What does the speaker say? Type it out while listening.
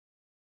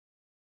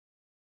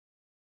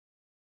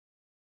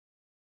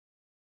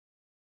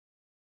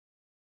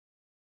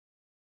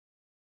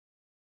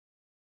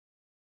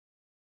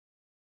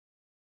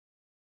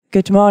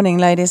Good morning,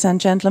 ladies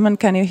and gentlemen.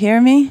 Can you hear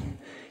me?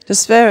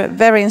 Just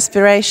very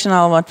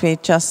inspirational what we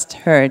just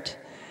heard.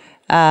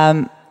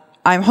 I'm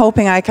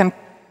hoping I can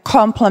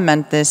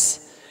complement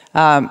this.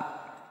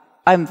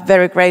 I'm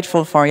very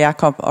grateful for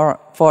Jakob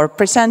for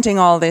presenting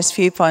all these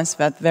viewpoints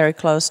that are very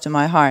close to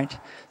my heart,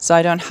 so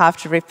I don't have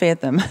to repeat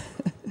them.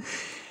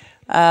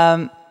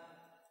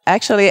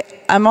 Actually,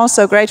 I'm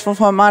also grateful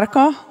for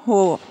Marko,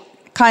 who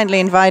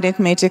kindly invited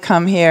me to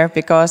come here,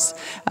 because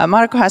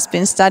Marko has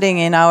been studying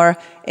in our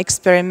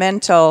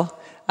experimental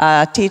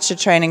teacher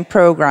training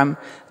program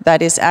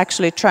that is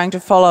actually trying to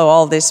follow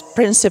all these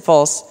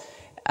principles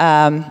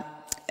of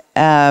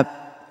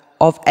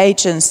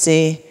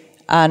agency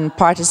and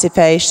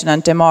participation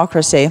and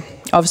democracy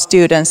of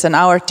students. And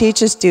our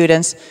teacher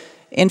students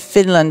in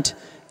Finland,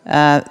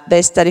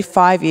 they study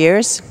 5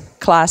 years,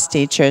 class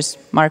teachers.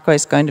 Marko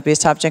is going to be a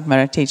subject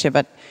matter teacher,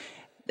 but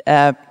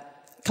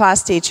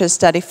class teachers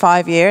study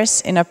 5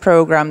 years in a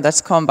program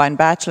that's combined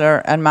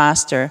bachelor and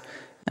master.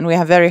 And we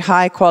have very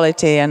high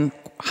quality and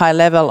high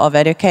level of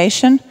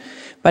education,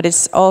 but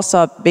it's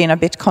also been a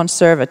bit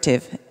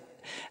conservative.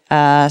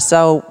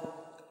 So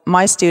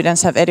my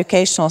students have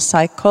educational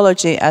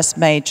psychology as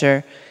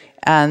major,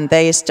 and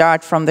they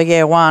start from the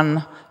year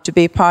 1 to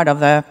be part of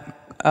the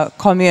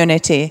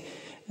community,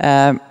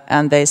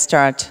 and they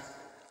start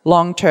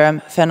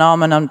long-term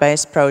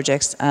phenomenon-based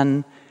projects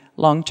and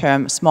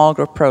long-term small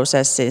group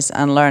processes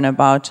and learn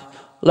about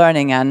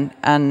learning,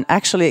 and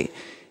actually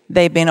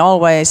they've been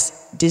always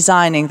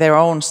designing their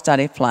own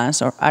study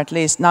plans, or at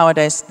least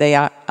nowadays they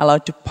are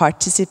allowed to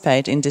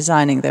participate in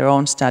designing their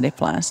own study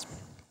plans.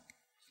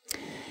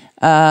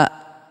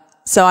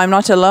 So I'm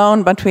not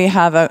alone, but we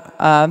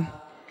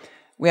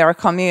are a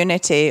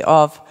community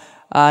of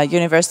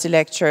university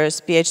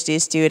lecturers,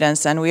 PhD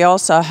students, and we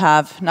also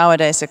have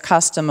nowadays a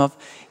custom of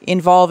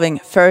involving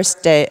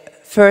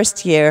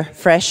first-year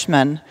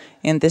freshmen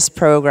in this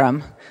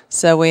program.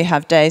 So we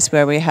have days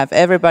where we have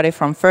everybody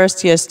from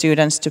first-year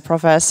students to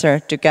professor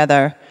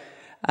together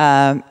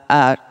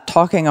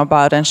talking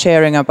about and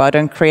sharing about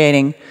and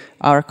creating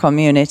our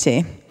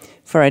community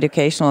for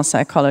educational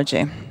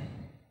psychology.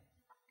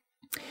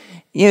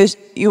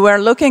 You were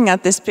looking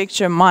at this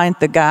picture, Mind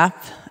the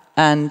Gap,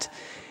 and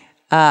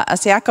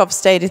as Jakob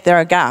stated, there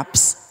are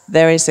gaps.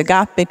 There is a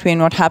gap between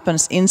what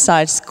happens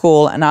inside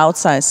school and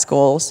outside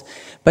schools,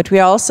 but we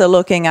are also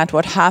looking at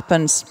what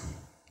happens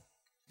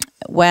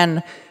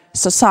when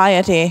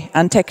society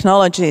and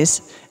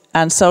technologies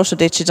and social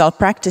digital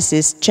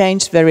practices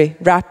change very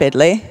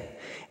rapidly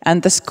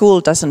and the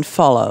school doesn't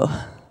follow.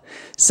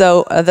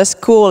 So the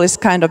school is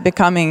kind of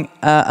becoming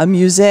a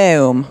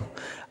museum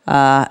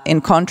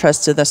in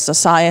contrast to the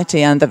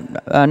society and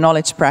the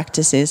knowledge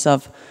practices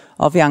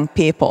of young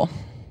people.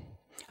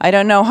 I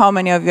don't know how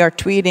many of you are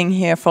tweeting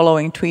here,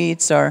 following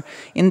tweets, or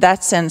in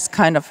that sense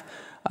kind of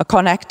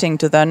connecting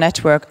to the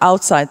network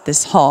outside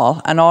this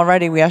hall, and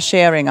already we are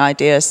sharing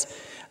ideas.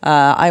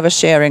 I was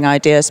sharing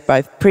ideas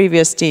by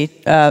previous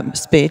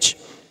speech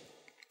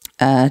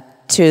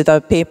to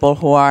the people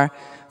who are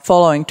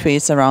following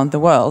tweets around the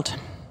world.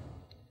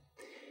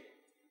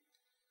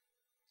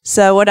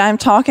 So what I'm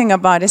talking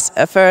about is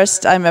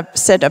first I'm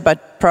said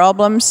about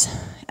problems,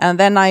 and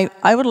then I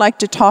would like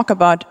to talk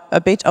about a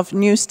bit of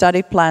new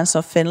study plans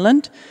of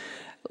Finland,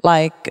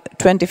 like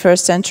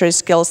 21st century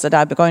skills that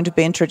are going to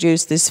be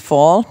introduced this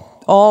fall.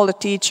 All the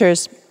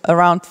teachers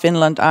around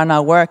Finland are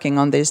now working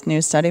on these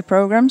new study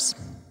programs.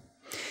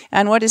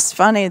 And what is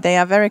funny, they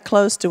are very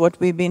close to what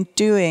we've been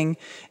doing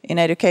in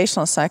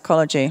educational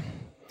psychology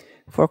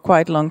for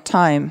quite a long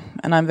time.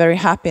 And I'm very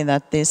happy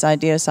that these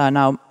ideas are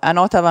now, and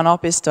Ottavan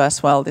Opisto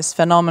as well, this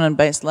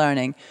phenomenon-based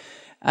learning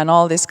and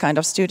all these kind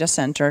of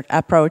student-centered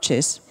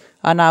approaches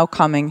are now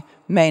coming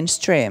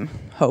mainstream,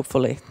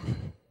 hopefully.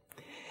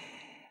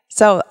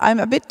 So I'm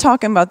a bit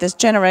talking about this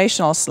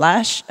generational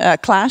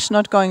clash,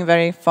 not going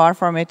very far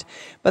from it,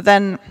 but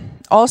then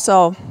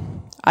also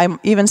I'm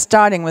even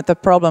starting with the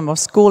problem of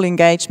school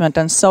engagement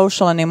and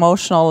social and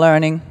emotional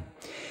learning,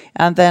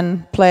 and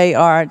then play,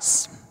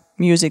 arts,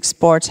 music,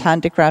 sports,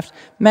 handicraft,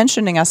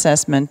 mentioning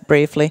assessment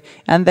briefly,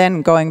 and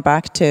then going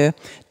back to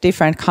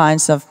different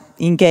kinds of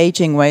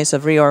engaging ways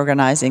of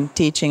reorganizing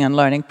teaching and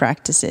learning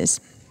practices.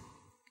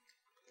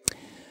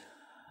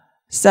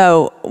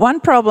 So one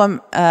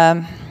problem,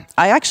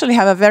 I actually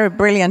have a very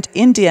brilliant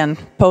Indian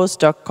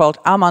postdoc called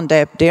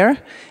Amandeep Dir,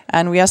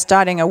 and we are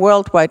starting a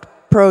worldwide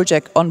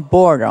project on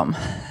boredom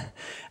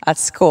at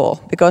school,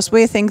 because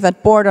we think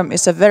that boredom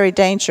is a very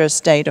dangerous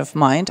state of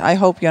mind. I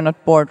hope you're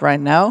not bored right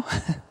now.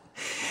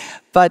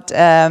 But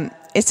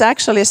it's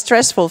actually a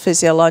stressful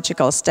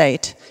physiological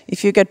state.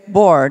 If you get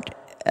bored,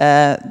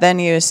 then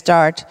your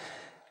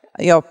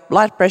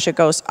blood pressure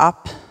goes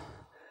up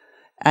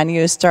and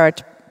you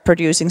start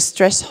producing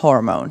stress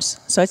hormones.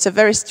 So it's a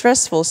very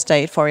stressful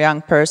state for a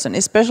young person,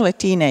 especially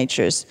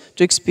teenagers,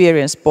 to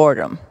experience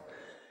boredom.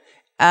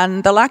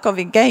 And the lack of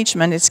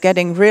engagement is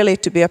getting really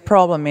to be a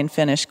problem in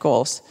Finnish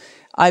schools.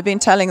 I've been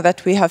telling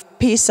that we have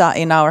PISA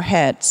in our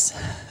heads,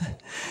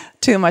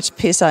 too much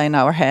PISA in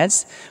our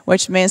heads,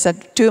 which means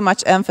that too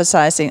much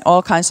emphasizing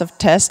all kinds of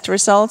test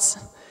results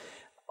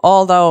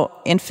although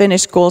in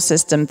Finnish school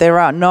system there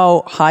are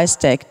no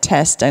high-stake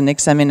tests and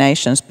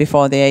examinations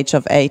before the age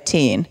of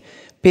 18.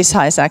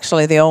 PISA is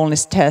actually the only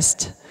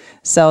test,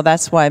 so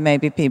that's why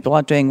maybe people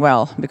are doing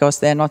well, because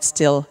they're not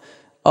still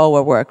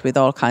overworked with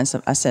all kinds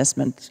of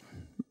assessment,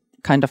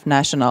 kind of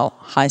national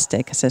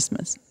high-stake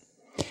assessments.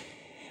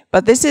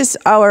 But this is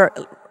our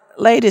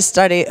latest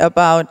study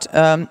about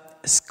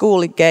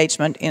school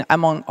engagement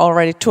among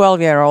already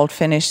 12-year-old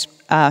Finnish,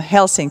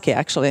 Helsinki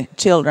actually,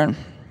 children.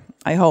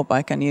 I hope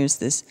I can use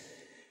this.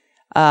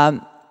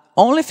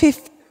 Only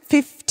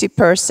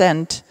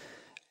 50%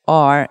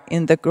 are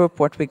in the group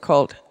what we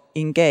called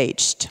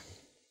engaged.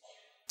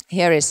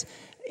 Here is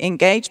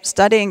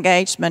study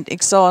engagement,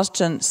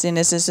 exhaustion,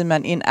 cynicism,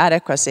 and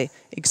inadequacy.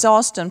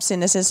 Exhaustion,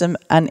 cynicism,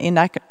 and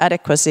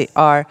inadequacy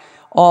are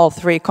all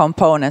three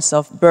components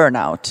of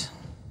burnout.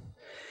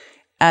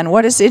 And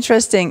what is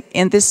interesting,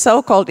 in these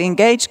so-called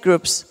engaged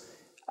groups,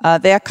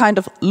 they are kind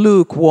of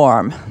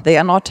lukewarm. They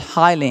are not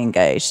highly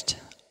engaged,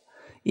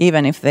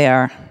 even if they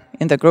are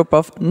in the group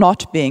of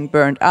not being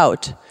burned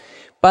out.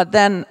 But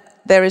then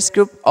there is a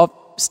group of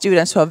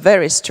students who are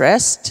very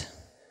stressed,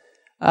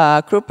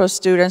 a group of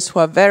students who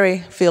are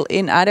feel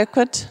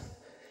inadequate,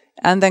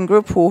 and then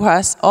group who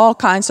has all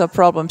kinds of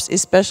problems,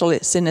 especially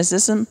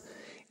cynicism,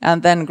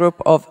 and then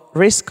group of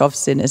risk of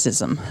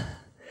cynicism.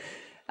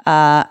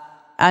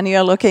 And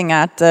you're looking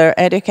at the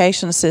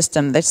education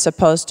system that's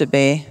supposed to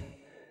be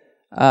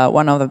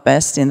one of the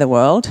best in the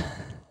world.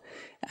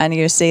 And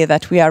you see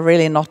that we are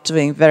really not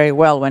doing very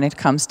well when it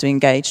comes to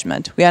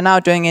engagement. We are now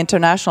doing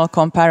international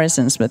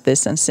comparisons with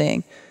this and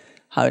seeing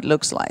how it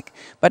looks like.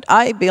 But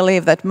I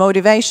believe that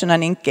motivation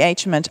and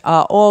engagement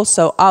are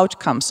also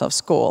outcomes of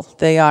school.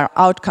 They are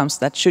outcomes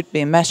that should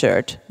be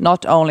measured,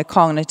 not only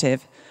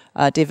cognitive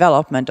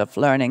development of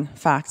learning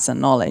facts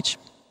and knowledge.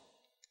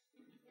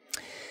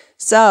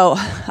 So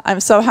I'm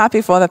so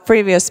happy for the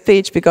previous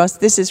speech, because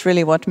this is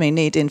really what we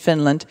need in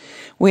Finland.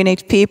 We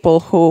need people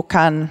who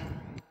can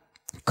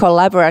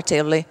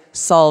collaboratively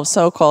solve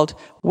so-called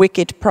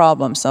wicked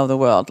problems of the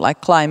world,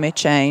 like climate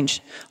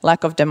change,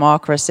 lack of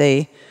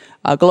democracy,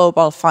 a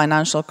global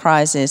financial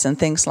crisis, and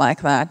things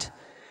like that.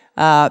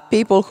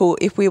 People who,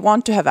 if we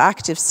want to have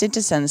active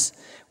citizens,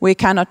 we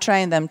cannot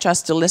train them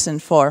just to listen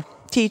for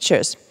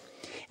teachers.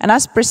 And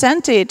as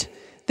presented,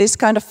 this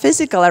kind of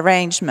physical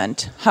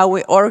arrangement, how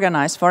we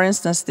organize, for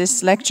instance,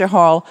 this lecture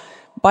hall,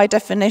 by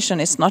definition,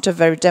 is not a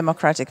very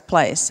democratic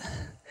place.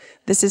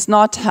 This is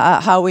not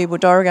how we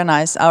would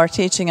organize our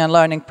teaching and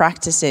learning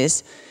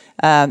practices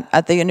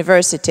at the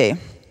university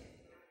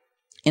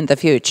in the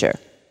future.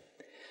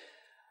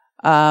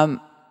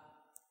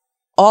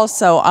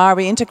 Also, are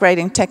we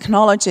integrating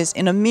technologies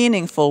in a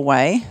meaningful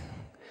way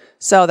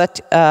so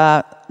that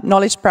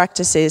knowledge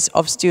practices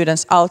of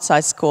students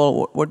outside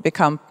school would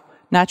become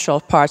natural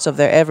parts of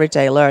their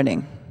everyday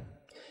learning?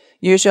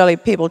 Usually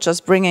people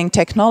just bring in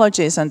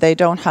technologies and they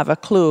don't have a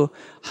clue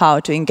how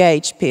to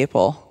engage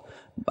people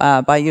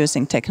by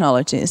using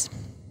technologies.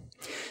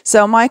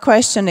 So my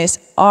question is,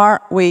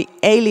 are we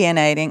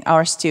alienating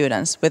our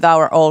students with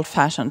our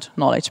old-fashioned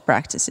knowledge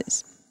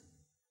practices?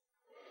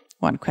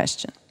 One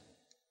question.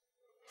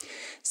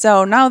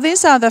 So now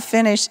these are the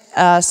Finnish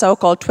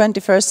so-called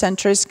 21st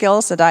century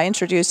skills that I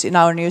introduced in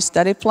our new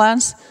study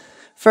plans.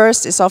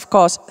 First is, of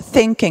course,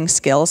 thinking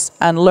skills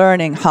and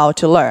learning how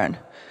to learn.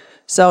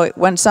 So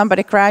when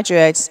somebody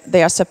graduates,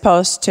 they are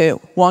supposed to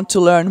want to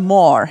learn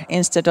more,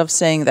 instead of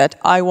saying that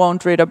I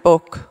won't read a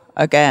book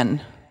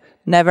again,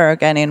 never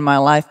again in my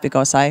life,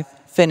 because I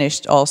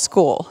finished all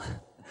school.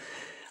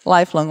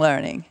 Lifelong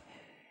learning.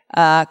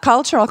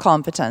 Cultural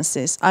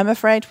competencies. I'm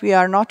afraid we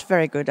are not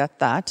very good at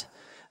that.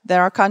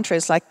 There are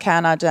countries like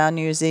Canada,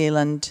 New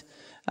Zealand,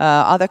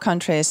 other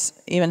countries,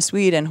 even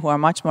Sweden, who are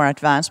much more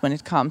advanced when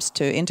it comes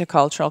to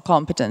intercultural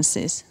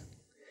competencies.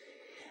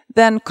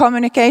 Then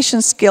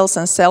communication skills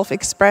and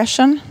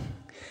self-expression.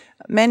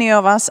 Many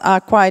of us are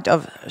quite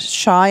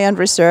shy and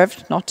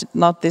reserved,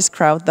 not this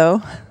crowd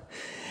though.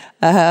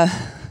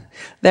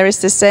 There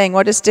is this saying,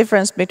 what is the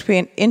difference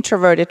between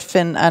introverted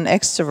Finn and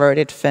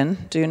extroverted Finn?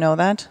 Do you know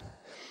that?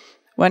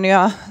 When you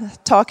are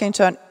talking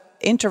to an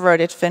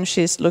introverted Finn,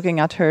 she's looking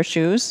at her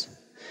shoes.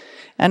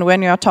 And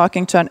when you are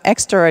talking to an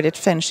extroverted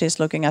Finn, she's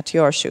looking at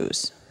your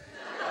shoes.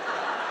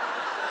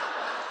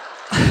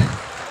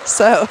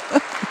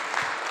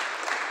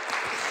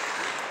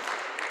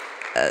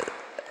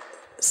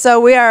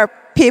 So we are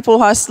people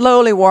who are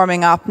slowly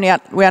warming up,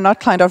 yet we are not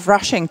kind of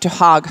rushing to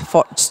hug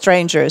for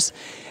strangers.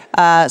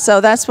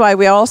 So that's why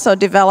we are also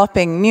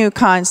developing new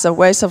kinds of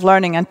ways of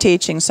learning and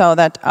teaching, so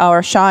that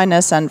our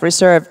shyness and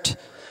reserved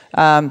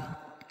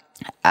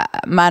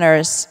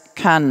manners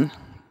can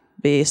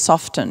be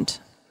softened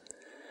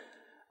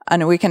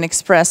and we can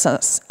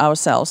express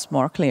ourselves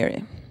more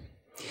clearly.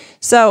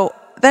 So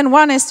then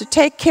one is to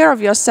take care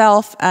of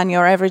yourself and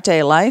your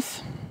everyday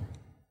life.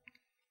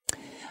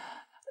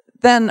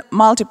 Then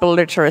multiple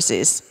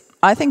literacies.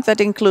 I think that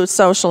includes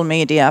social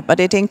media, but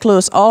it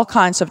includes all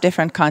kinds of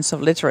different kinds of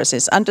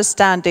literacies.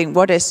 Understanding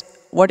what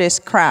is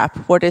crap,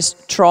 what is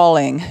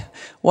trolling,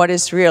 what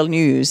is real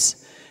news,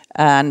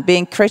 and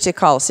being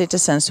critical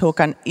citizens who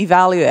can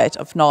evaluate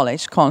of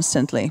knowledge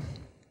constantly.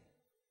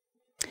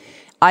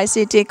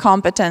 ICT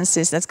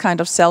competencies, that's kind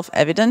of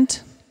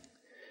self-evident.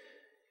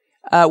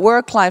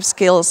 Work-life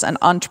skills and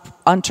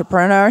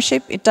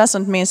entrepreneurship, it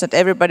doesn't mean that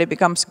everybody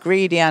becomes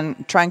greedy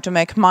and trying to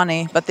make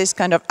money, but this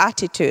kind of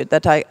attitude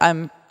that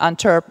I'm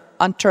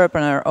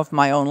entrepreneur of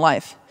my own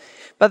life.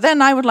 But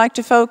then I would like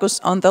to focus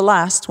on the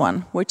last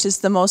one, which is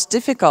the most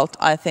difficult,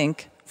 I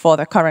think, for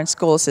the current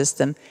school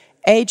system,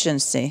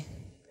 agency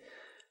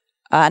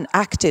and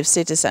active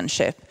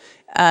citizenship.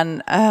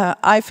 And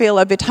I feel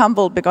a bit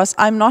humbled because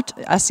I'm not,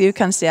 as you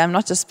can see, I'm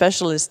not a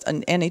specialist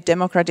in any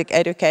democratic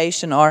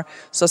education or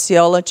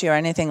sociology or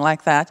anything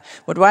like that.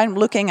 What I'm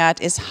looking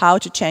at is how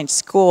to change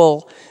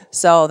school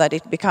so that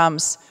it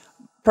becomes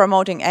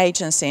promoting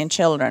agency in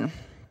children.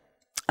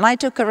 And I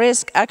took a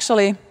risk,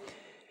 actually.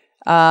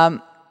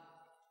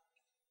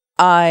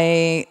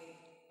 I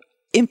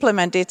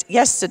implemented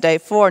yesterday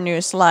 4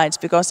 new slides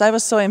because I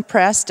was so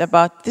impressed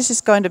about, this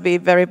is going to be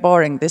very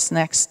boring,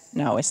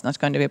 no, it's not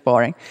going to be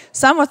boring.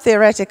 Somewhat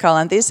theoretical,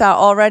 and these are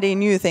already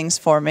new things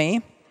for me.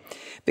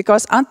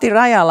 Because Antti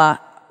Rajala,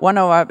 one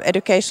of our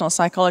educational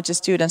psychology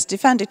students,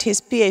 defended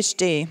his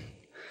PhD.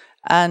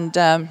 And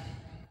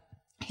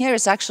here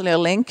is actually a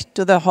link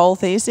to the whole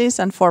thesis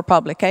and 4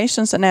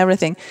 publications and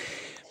everything.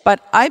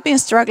 But I've been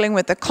struggling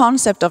with the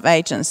concept of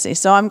agency,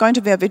 so I'm going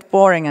to be a bit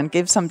boring and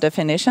give some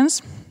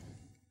definitions.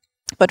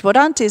 But what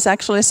Antti is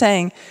actually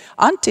saying,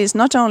 Antti is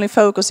not only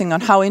focusing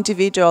on how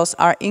individuals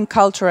are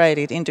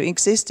inculturated into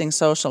existing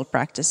social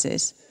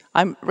practices.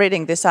 I'm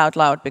reading this out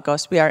loud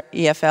because we are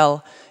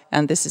EFL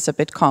and this is a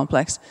bit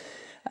complex.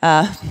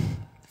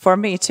 For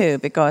me too,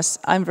 because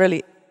I'm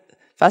really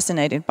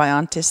fascinated by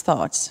Antti's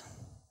thoughts.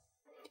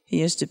 He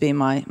used to be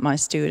my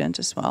student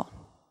as well.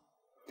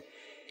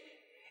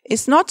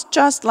 It's not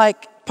just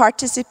like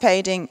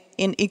participating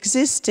in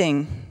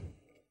existing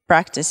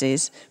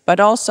practices, but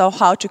also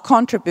how to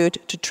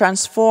contribute to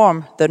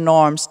transform the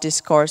norms,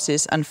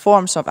 discourses, and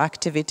forms of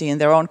activity in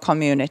their own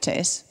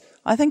communities.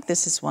 I think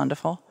this is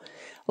wonderful.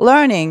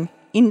 Learning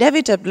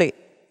inevitably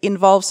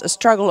involves a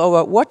struggle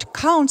over what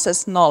counts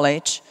as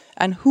knowledge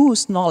and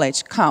whose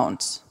knowledge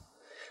counts.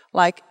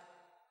 Like,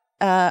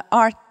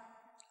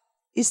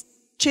 is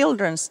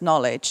children's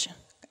knowledge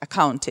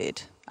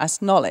counted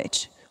as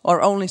knowledge,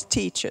 or only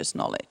teachers'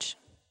 knowledge?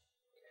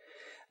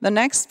 The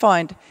next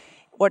point,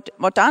 what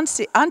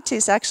Antti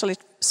is actually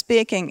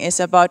speaking is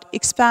about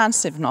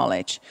expansive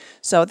knowledge.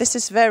 So this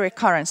is very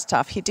current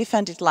stuff. He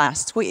defended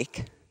last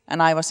week,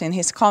 and I was in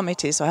his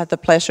committee, so I had the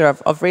pleasure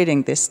of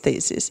reading this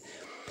thesis.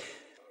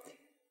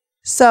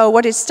 So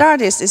what it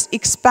started is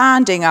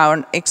expanding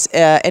our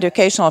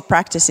educational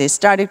practices,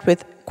 started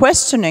with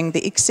questioning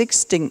the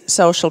existing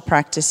social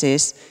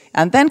practices,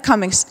 and then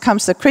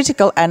comes the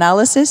critical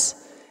analysis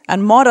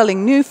and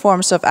modeling new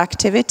forms of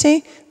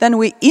activity. Then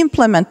we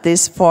implement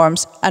these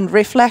forms and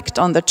reflect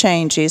on the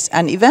changes,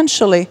 and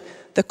eventually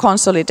the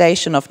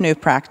consolidation of new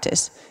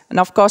practice. And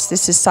of course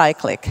this is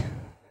cyclic.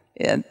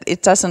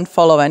 It doesn't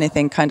follow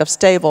anything kind of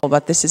stable,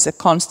 but this is a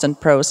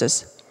constant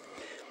process.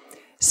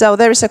 So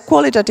there is a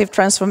qualitative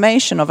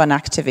transformation of an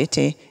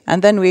activity,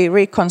 and then we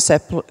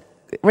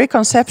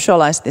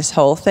reconceptualize this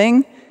whole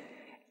thing.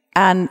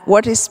 And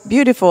what is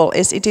beautiful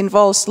is it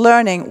involves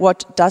learning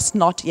what does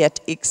not yet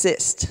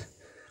exist.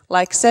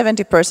 Like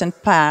 70%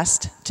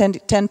 past,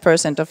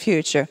 10% of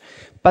future.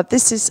 But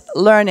this is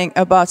learning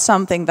about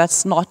something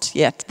that's not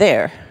yet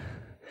there.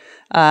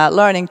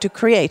 Learning to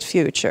create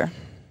future.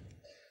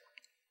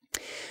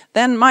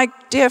 Then my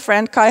dear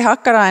friend Kai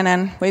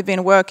Hakkarainen, we've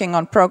been working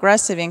on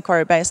progressive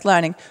inquiry-based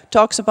learning,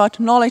 talks about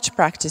knowledge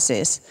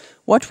practices.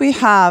 What we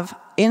have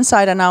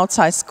inside and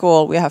outside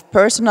school, we have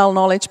personal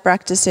knowledge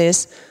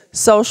practices,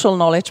 social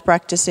knowledge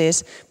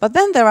practices, but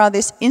then there are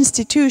these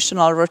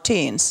institutional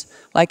routines,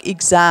 like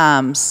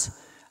exams,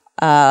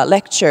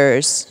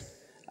 lectures,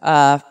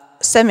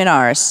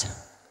 seminars.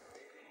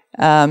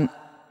 But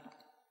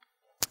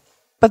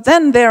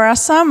then there are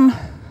some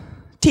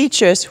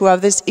teachers who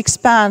have this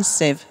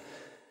expansive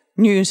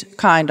new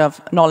kind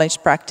of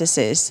knowledge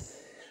practices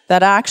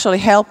that are actually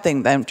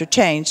helping them to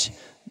change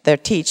their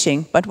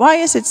teaching. But why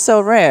is it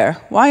so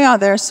rare? Why are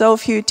there so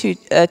few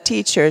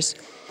teachers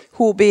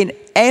who've been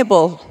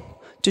able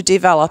to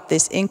develop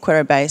these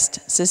inquiry-based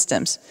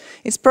systems?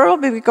 It's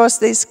probably because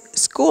these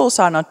schools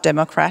are not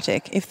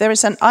democratic. If there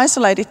is an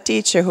isolated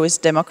teacher who is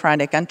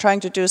democratic and trying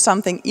to do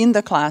something in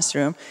the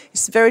classroom,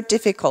 it's very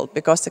difficult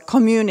because the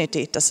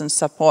community doesn't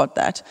support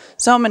that.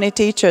 So many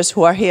teachers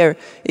who are here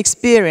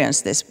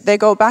experience this. They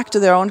go back to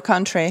their own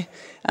country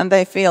and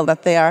they feel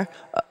that they are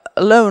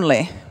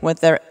lonely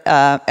with their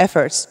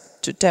efforts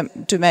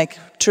to make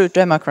true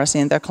democracy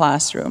in their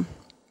classroom.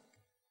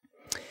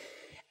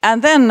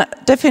 And then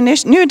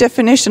new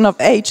definition of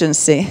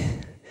agency,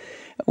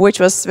 which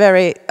was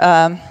very,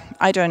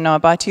 I don't know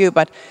about you,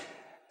 but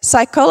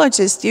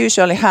psychologists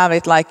usually have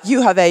it like,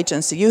 you have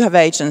agency, you have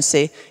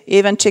agency.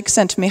 Even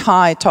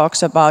Csikszentmihalyi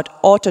talks about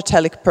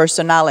autotelic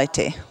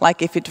personality,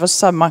 like if it was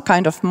some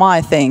kind of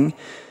my thing,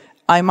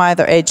 I'm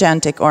either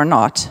agentic or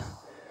not.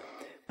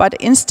 but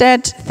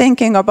instead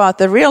thinking about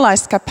the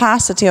realized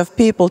capacity of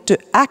people to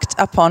act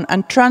upon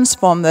and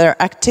transform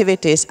their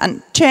activities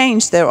and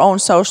change their own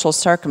social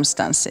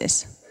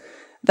circumstances.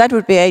 That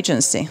would be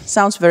agency.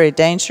 Sounds very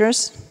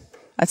dangerous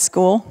at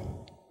school.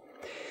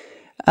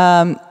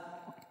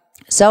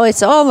 So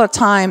it's all the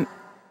time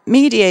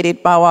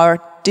mediated by our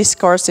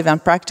discursive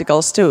and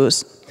practical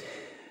tools.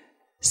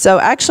 So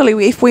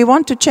actually, if we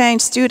want to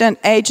change student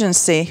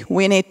agency,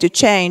 we need to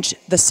change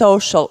the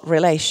social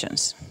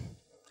relations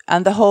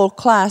and the whole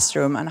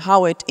classroom and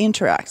how it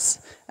interacts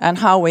and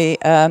how we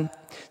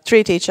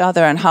treat each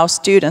other and how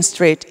students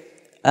treat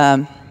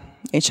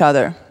each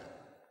other.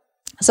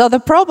 So the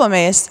problem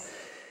is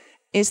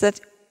that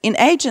in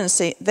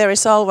agency, there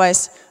is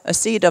always a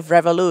seed of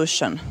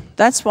revolution.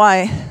 That's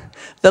why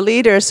the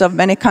leaders of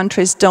many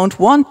countries don't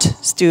want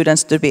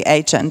students to be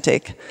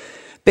agentic,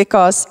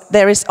 because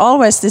there is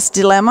always this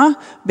dilemma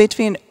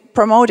between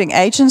promoting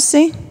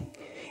agency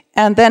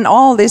and then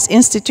all these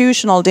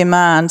institutional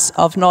demands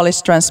of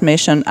knowledge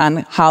transmission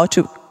and how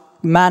to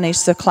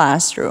manage the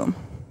classroom.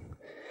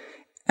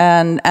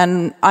 And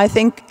I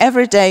think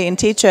every day in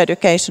teacher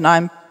education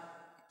I'm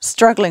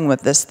struggling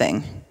with this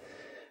thing,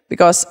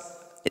 because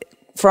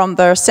from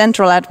the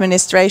central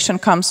administration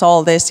comes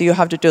all this, you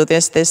have to do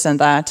this, this and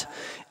that,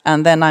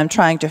 and then I'm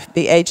trying to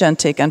be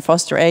agentic and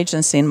foster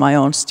agency in my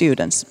own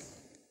students.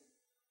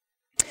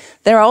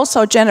 There are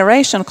also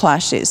generation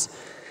clashes,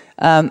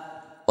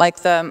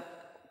 like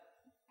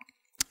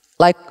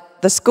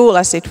the school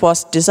as it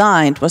was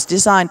designed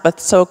by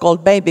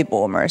so-called baby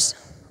boomers.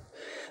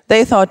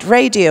 They thought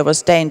radio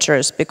was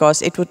dangerous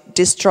because it would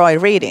destroy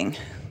reading,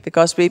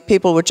 because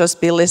people would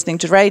just be listening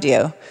to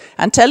radio.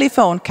 And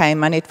telephone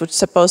came and it was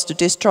supposed to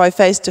destroy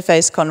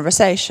face-to-face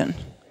conversation.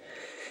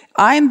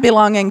 I'm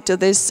belonging to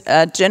this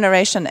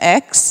Generation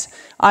X.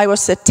 I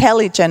was a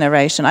tele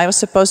generation. I was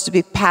supposed to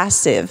be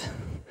passive.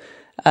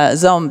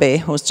 Zombie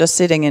who's just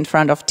sitting in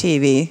front of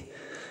TV.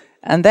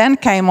 And then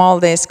came all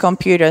these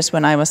computers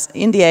when I was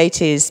in the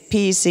 80s,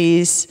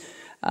 PCs,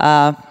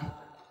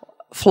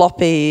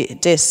 floppy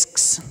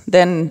disks,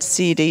 then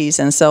CDs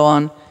and so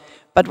on.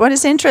 But what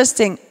is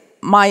interesting,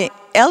 my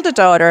elder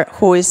daughter,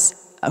 who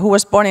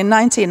was born in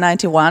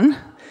 1991,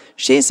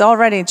 she's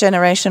already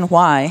Generation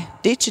Y,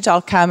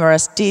 digital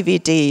cameras,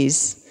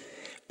 DVDs.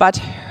 But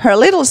her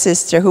little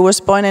sister, who was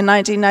born in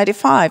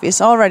 1995,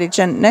 is already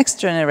next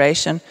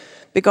generation,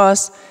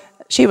 because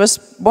she was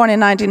born in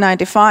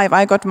 1995,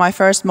 I got my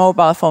first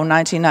mobile phone in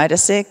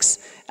 1996,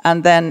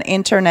 and then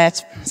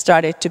internet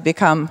started to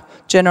become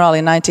general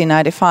in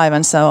 1995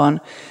 and so on.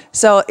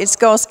 So it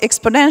goes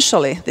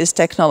exponentially, these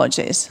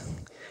technologies.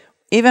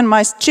 Even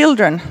my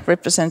children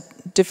represent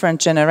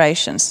different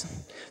generations.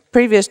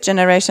 Previous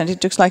generation,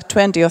 it took like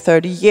 20 or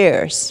 30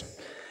 years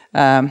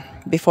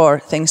before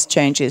things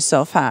change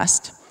so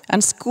fast.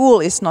 And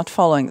school is not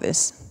following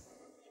this.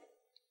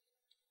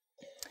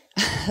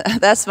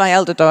 That's my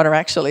elder daughter,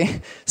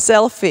 actually.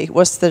 Selfie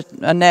was the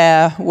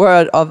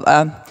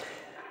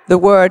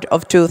word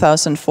of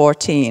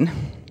 2014.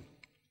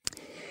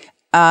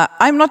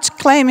 I'm not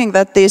claiming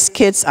that these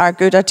kids are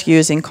good at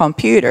using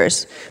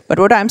computers, but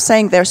what I'm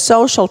saying, their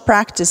social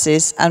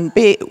practices and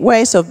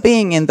ways of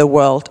being in the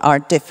world are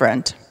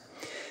different.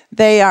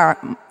 They are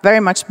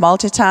very much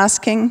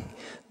multitasking.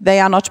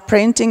 They are not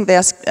printing, they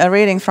are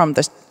reading from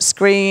the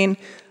screen.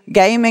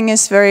 Gaming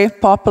is very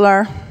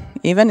popular,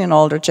 even in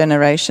older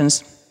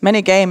generations.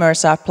 Many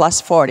gamers are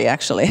plus 40,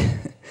 actually.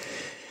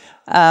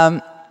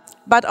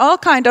 But all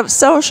kind of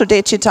social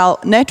digital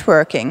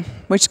networking,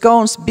 which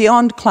goes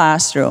beyond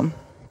classroom,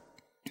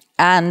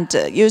 and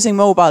using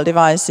mobile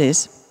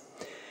devices.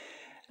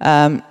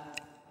 And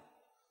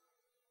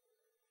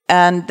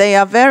they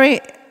are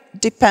very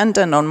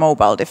dependent on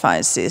mobile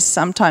devices.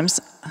 Sometimes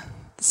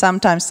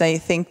they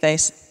think they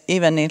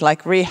even need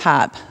like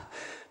rehab,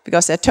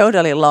 because they're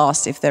totally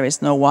lost if there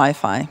is no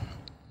Wi-Fi.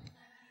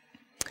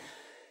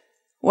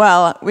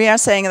 Well, we are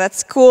saying that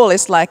school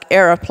is like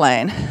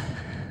airplane.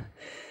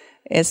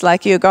 It's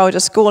like you go to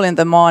school in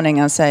the morning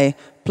and say,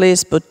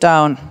 please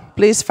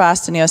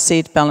fasten your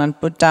seatbelt and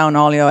put down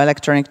all your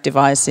electronic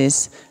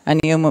devices,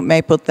 and you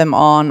may put them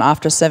on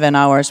after 7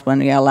 hours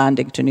when you are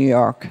landing to New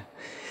York.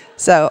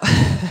 So,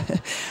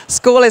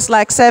 school is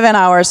like 7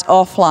 hours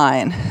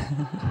offline.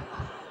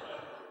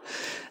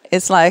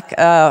 It's like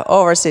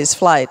overseas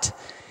flight.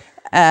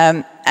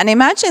 And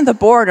imagine the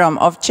boredom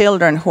of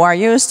children who are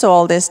used to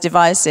all these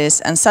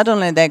devices, and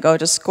suddenly they go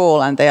to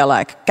school and they are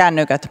like,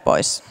 kännykät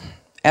pois,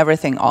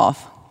 everything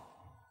off.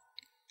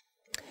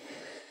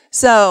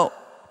 So,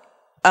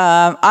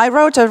 I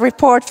wrote a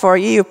report for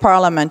EU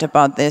Parliament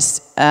about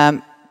this.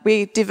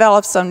 We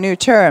developed some new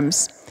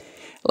terms,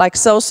 like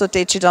social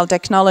digital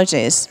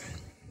technologies.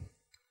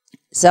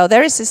 So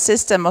there is a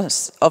system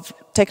of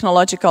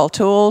technological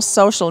tools,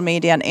 social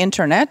media and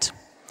internet,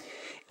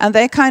 and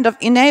they kind of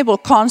enable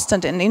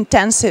constant and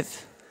intensive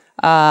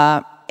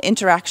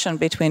interaction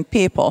between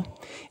people.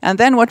 And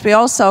then what we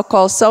also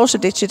call social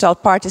digital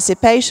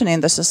participation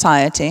in the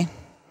society.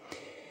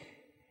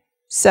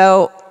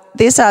 So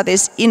these are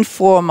these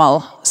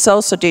informal,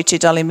 social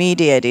digitally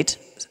mediated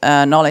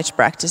knowledge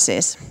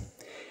practices.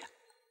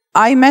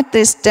 I met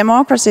these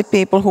democracy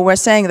people who were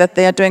saying that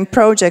they are doing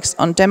projects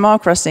on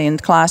democracy in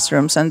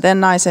classrooms, and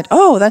then I said,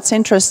 oh, that's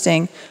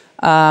interesting.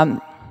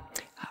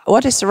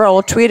 What is the role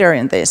of Twitter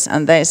in this?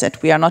 And they said,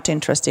 we are not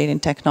interested in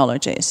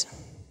technologies.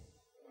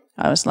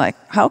 I was like,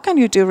 how can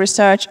you do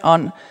research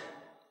on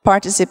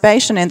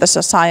participation in the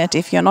society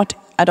if you're not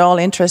at all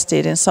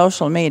interested in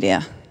social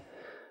media?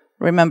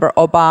 Remember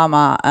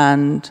Obama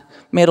and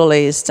Middle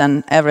East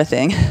and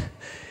everything.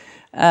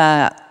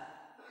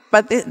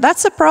 But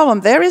that's a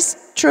problem. There is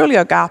truly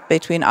a gap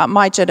between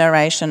my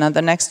generation and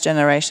the next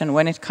generation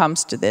when it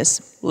comes to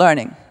this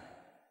learning.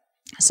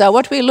 So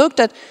what we looked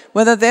at,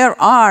 whether there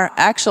are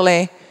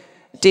actually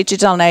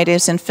digital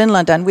natives in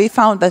Finland, and we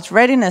found that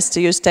readiness to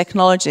use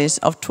technologies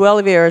of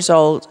 12 years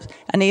old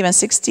and even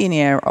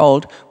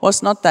 16-year-old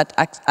was not that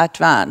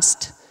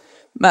advanced.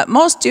 But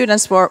most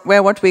students were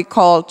what we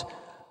called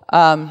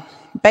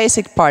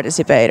basic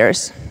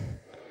participators.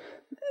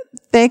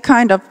 They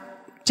kind of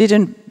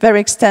didn't very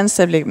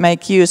extensively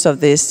make use of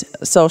these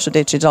social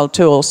digital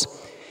tools.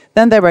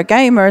 Then there were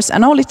gamers,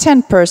 and only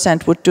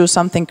 10% would do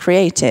something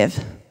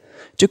creative,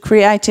 to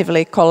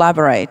creatively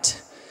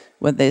collaborate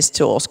with these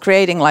tools,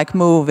 creating like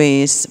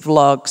movies,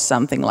 vlogs,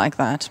 something like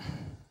that.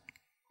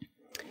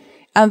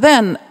 And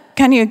then,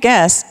 can you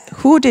guess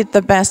who did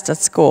the best at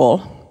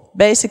school?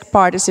 Basic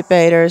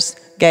participators,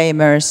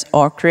 gamers,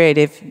 or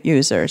creative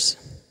users?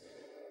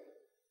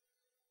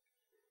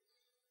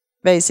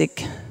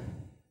 Basic.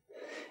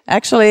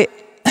 Actually,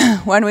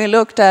 when we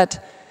looked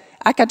at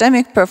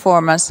academic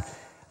performance,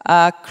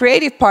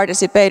 creative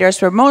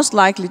participators were most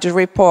likely to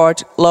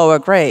report lower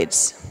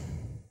grades.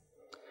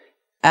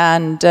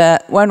 And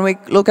when we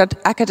look at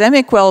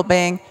academic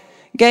well-being,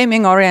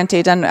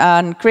 gaming-oriented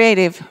and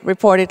creative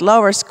reported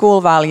lower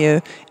school value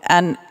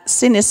and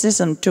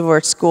cynicism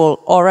towards school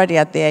already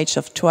at the age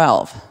of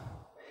 12.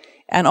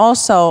 And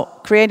also,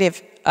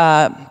 creative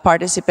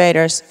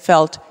participators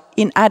felt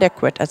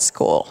inadequate at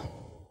school.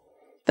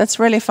 That's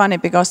really funny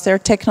because their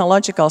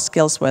technological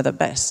skills were the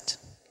best.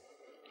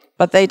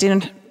 But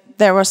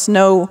there was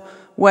no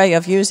way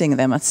of using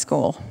them at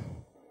school.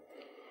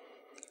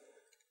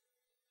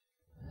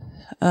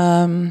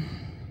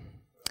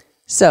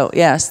 So,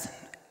 yes,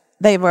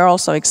 they were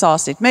also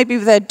exhausted. Maybe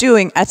they're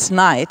doing at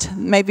night.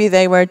 Maybe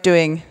they were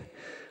doing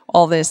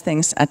all these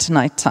things at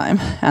night time,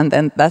 and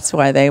then that's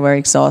why they were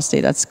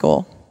exhausted at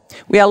school.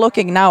 We are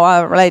looking now,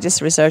 our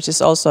latest research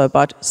is also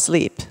about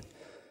sleep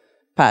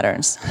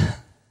patterns.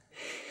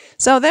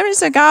 So there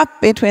is a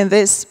gap between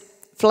this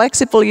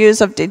flexible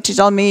use of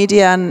digital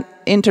media and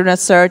internet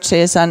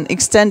searches and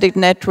extended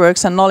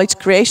networks and knowledge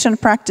creation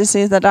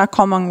practices that are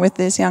common with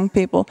these young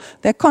people.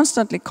 They're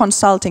constantly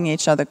consulting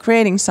each other,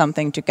 creating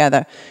something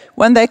together.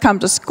 When they come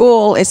to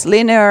school, it's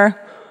linear,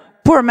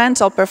 poor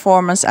mental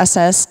performance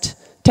assessed,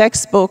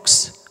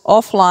 textbooks,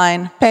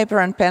 offline, paper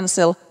and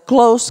pencil,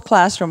 close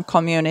classroom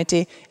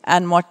community,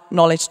 and more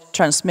knowledge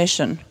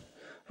transmission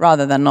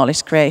rather than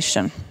knowledge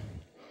creation.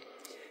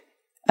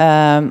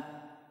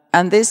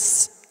 And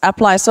this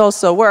applies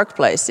also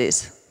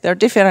workplaces. There are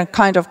different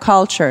kind of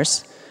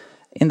cultures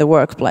in the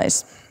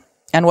workplace.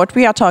 And what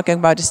we are talking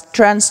about is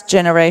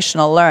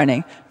transgenerational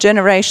learning,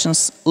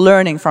 generations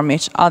learning from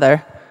each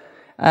other.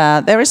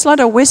 There is a lot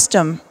of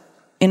wisdom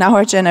in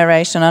our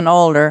generation and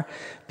older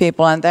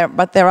people,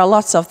 but there are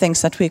lots of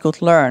things that we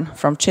could learn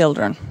from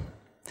children.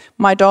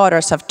 My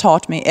daughters have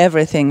taught me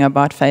everything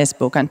about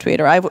Facebook and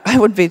Twitter. I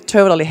would be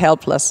totally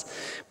helpless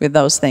with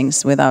those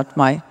things without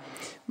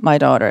my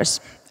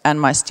daughters and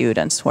my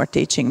students who are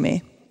teaching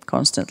me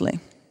constantly.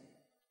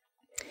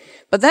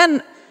 But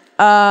then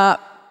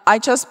I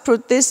just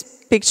put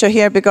this picture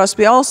here because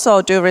we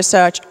also do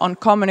research on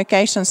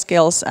communication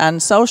skills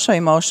and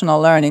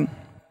social-emotional learning.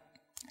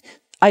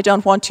 I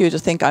don't want you to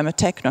think I'm a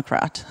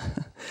technocrat.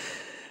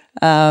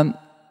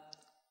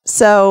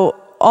 So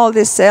all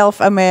this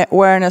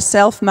self-awareness,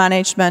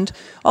 self-management,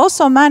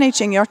 also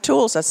managing your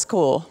tools at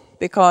school,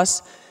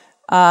 because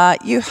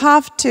you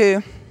have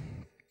to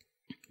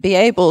be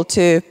able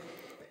to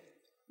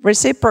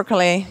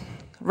reciprocally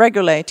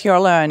regulate your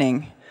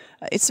learning.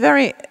 It's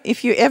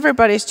if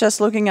everybody's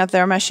just looking at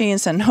their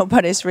machines and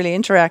nobody's really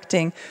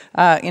interacting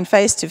in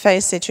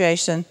face-to-face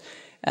situation,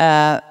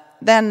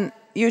 then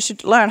you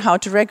should learn how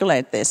to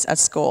regulate this at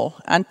school.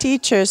 And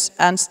teachers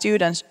and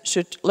students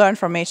should learn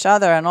from each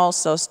other, and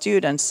also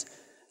students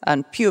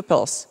and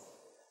pupils.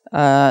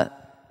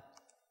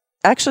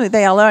 Actually,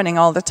 they are learning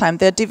all the time.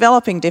 They're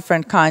developing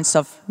different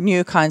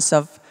new kinds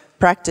of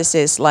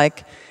practices,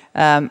 like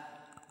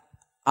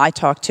I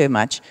talk too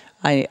much.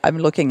 I'm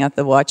looking at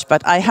the watch,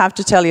 but I have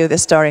to tell you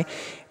this story.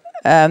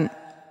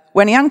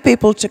 When young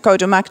people go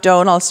to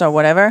McDonald's or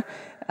whatever,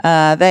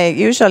 they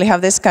usually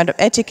have this kind of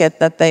etiquette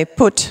that they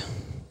put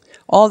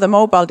all the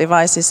mobile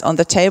devices on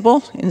the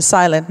table in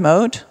silent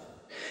mode.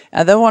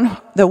 And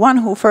the one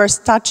who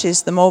first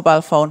touches the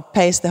mobile phone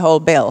pays the whole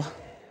bill.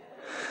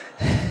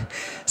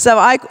 So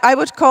I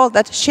would call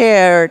that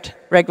shared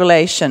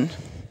regulation,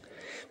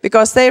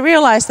 because they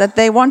realize that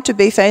they want to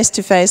be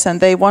face-to-face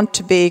and they want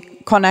to be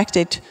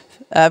connected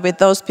with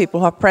those people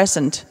who are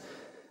present.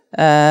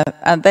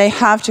 And they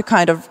have to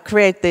kind of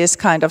create these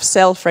kind of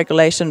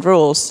self-regulation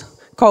rules,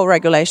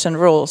 co-regulation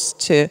rules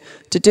to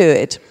do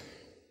it.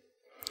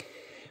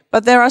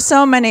 But there are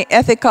so many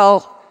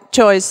ethical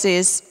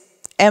choices,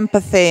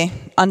 empathy,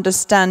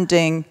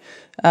 understanding,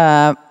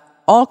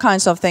 all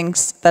kinds of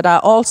things that are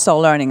also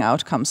learning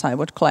outcomes, I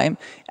would claim.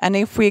 And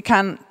if we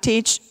can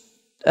teach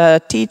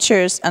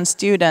teachers and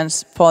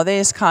students for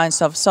these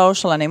kinds of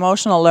social and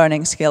emotional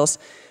learning skills,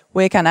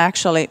 we can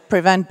actually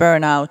prevent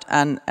burnout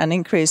and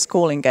increase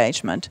school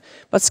engagement.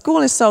 But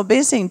school is so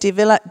busy in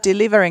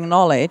delivering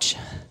knowledge,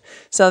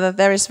 so that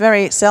there is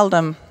very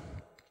seldom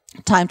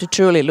time to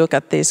truly look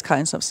at these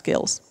kinds of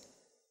skills.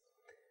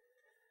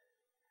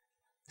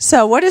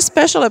 So what is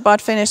special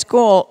about Finnish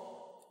school?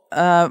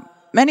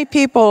 Many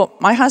people,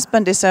 my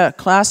husband is a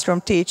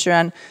classroom teacher,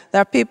 and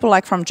there are people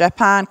like from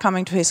Japan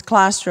coming to his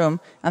classroom,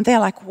 and they're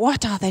like,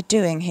 what are they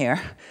doing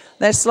here?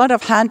 There's a lot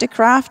of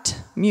handicraft,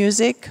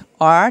 music,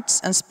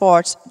 arts, and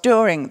sports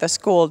during the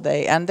school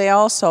day, and they are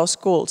also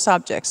school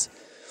subjects.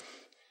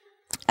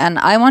 And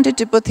I wanted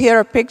to put here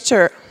a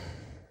picture.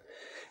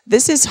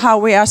 This is how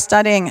we are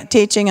studying,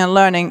 teaching, and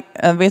learning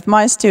with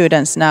my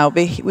students now.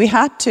 We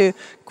had to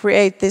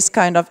create this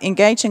kind of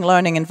engaging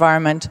learning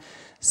environment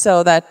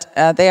so that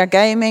they are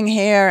gaming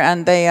here,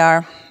 and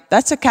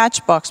that's a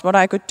catch box. What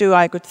I could do,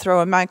 I could throw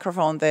a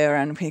microphone there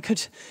and we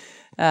could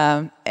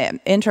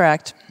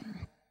interact.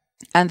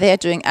 And they're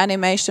doing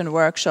animation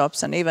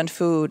workshops and even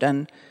food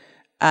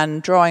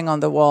and drawing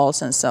on the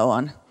walls and so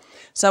on.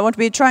 So what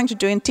we're trying to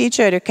do in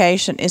teacher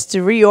education is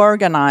to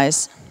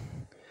reorganize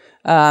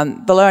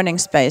the learning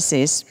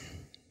spaces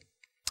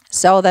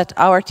so that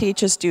our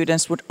teacher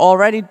students would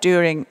already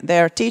during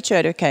their teacher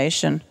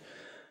education,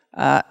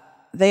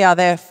 they are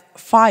there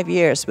 5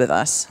 years with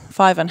us,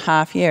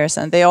 5.5 years,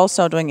 and they're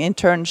also doing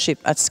internship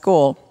at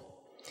school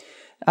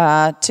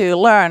to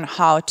learn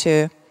how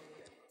to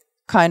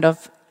kind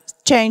of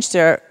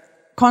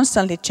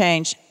constantly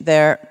change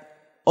their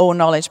own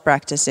knowledge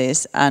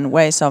practices and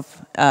ways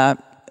of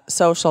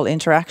social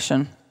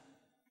interaction.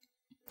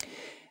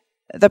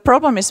 The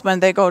problem is when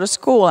they go to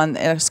school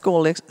and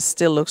school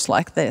still looks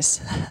like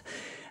this.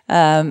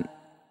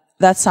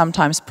 That's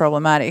sometimes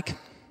problematic.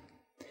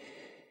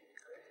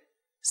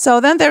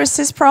 So then there is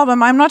this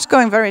problem. I'm not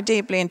going very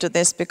deeply into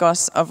this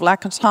because of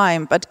lack of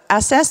time, but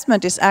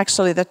assessment is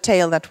actually the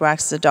tail that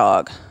wags the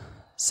dog.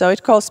 So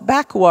it calls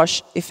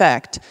backwash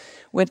effect.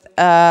 With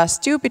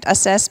stupid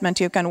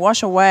assessment, you can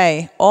wash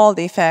away all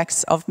the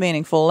effects of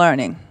meaningful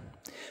learning.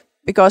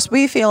 Because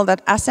we feel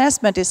that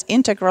assessment is an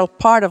integral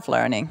part of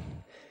learning.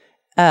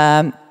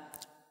 And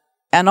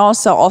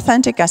also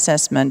authentic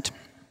assessment,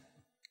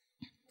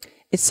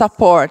 it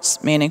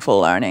supports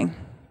meaningful learning.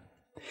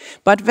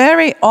 But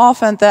very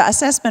often the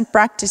assessment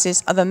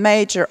practices are the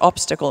major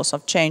obstacles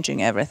of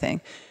changing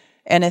anything.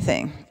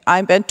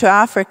 I've been to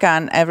Africa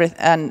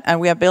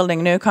and we are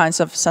building new kinds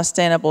of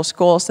sustainable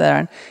schools there.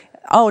 And,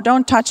 oh,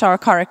 don't touch our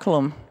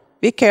curriculum.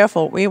 Be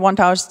careful. We want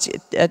our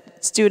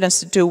students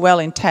to do well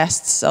in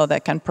tests so they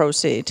can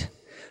proceed.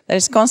 There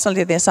is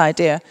constantly this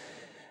idea.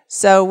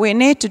 So we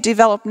need to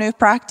develop new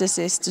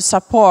practices to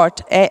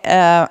support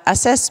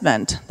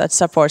assessment that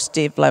supports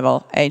deep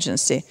level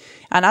agency.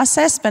 And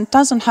assessment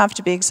doesn't have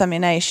to be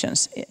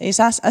examinations.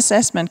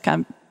 Assessment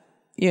can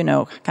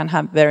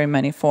have very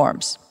many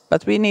forms.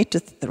 But we need to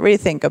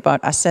rethink about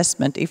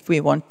assessment if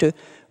we want to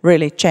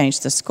really change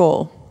the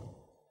school.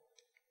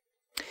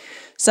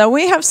 So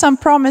we have some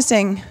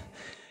promising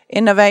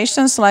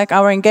innovations like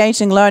our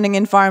engaging learning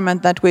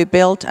environment that we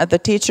built at the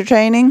teacher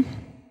training.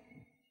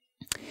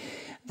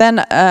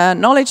 Then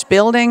knowledge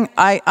building.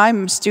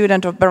 I'm a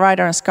student of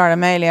Berider and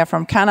Scaramalia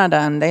from Canada,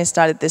 and they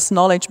started this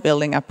knowledge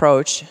building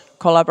approach,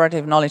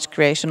 collaborative knowledge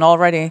creation,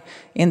 already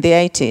in the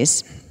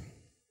 80s.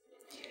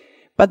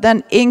 But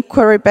then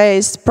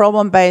inquiry-based,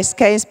 problem-based,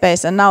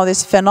 case-based, and now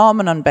this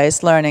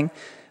phenomenon-based learning,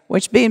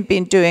 which we've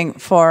been doing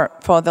for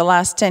the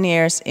last 10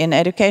 years in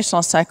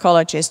educational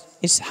psychology,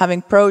 is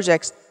having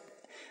projects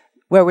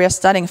where we are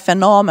studying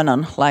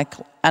phenomenon, like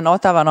an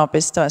Ottawa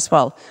opisto as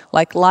well,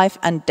 like life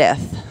and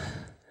death.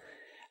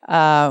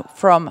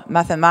 From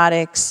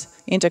mathematics,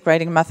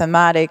 integrating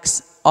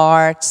mathematics,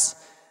 arts,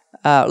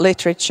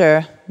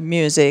 literature,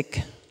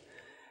 music,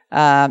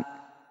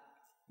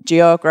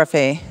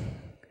 geography,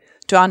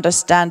 to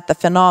understand the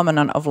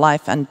phenomenon of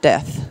life and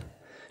death,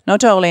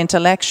 not only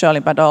intellectually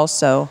but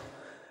also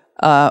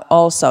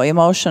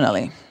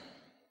emotionally.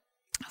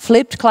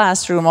 Flipped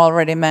classroom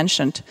already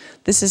mentioned.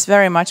 This is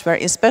very much where,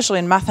 especially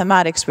in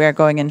mathematics, we are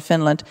going in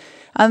Finland.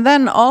 And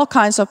then all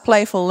kinds of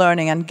playful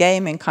learning and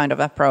gaming kind of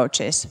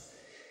approaches.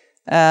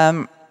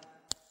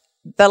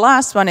 The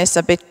last one is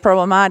a bit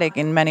problematic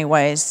in many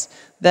ways.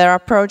 There are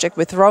projects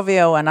with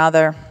Rovio and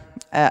other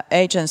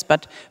agents,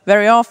 but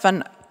very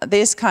often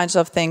these kinds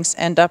of things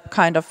end up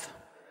kind of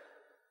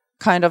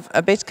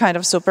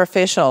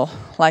superficial,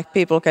 like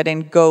people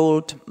getting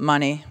gold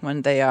money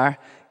when they are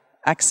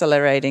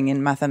accelerating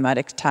in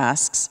mathematics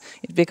tasks.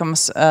 It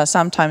becomes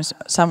sometimes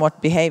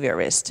somewhat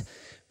behaviorist.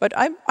 But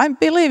I'm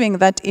believing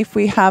that if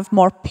we have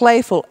more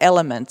playful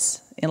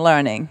elements in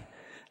learning,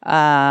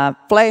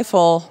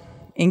 playful,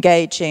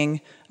 engaging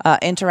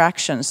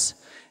interactions,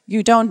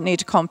 you don't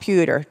need a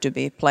computer to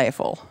be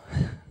playful.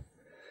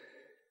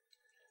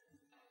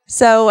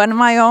 So, in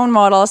my own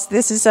models,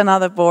 this is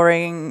another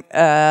boring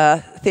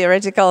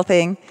theoretical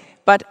thing,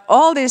 but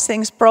all these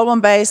things,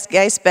 problem-based,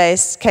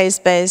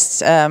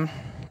 case-based,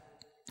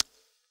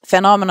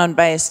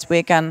 phenomenon-based,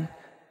 we can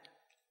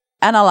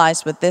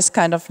analyze with this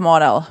kind of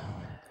model,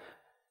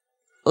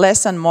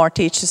 less and more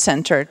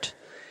teacher-centered.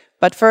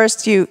 But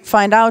first you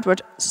find out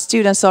what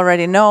students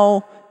already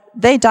know,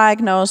 they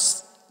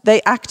diagnose,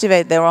 they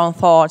activate their own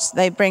thoughts,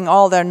 they bring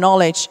all their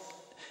knowledge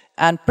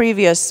and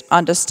previous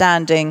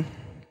understanding.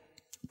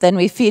 Then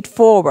we feed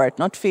forward,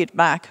 not feed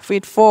back,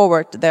 feed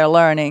forward their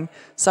learning,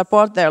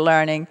 support their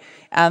learning,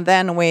 and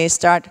then we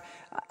start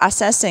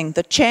assessing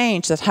the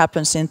change that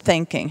happens in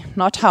thinking,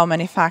 not how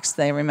many facts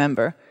they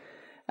remember,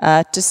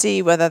 to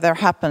see whether there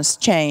happens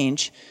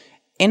change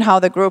in how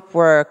the group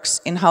works,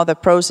 in how the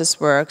process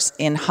works,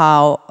 in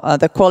how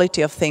the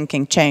quality of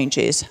thinking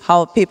changes,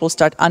 how people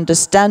start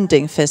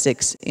understanding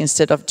physics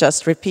instead of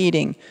just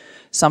repeating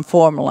some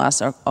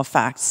formulas or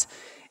facts.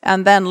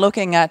 And then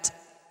looking at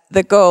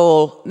the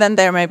goal, then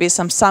there may be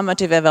some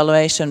summative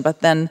evaluation, but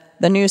then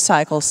the new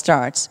cycle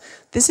starts.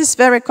 This is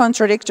very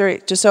contradictory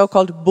to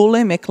so-called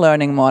bulimic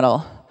learning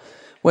model,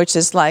 which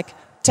is like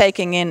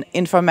taking in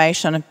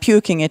information and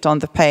puking it on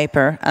the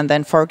paper and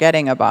then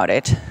forgetting about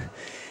it.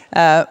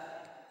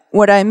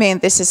 What I mean,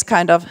 this is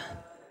kind of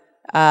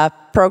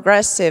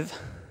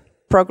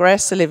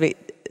progressively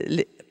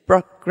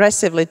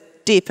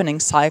deepening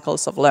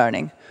cycles of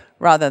learning,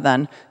 rather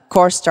than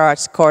course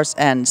starts, course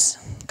ends,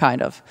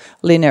 kind of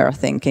linear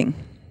thinking.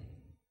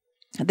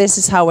 This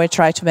is how we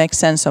try to make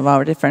sense of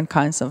our different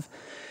kinds of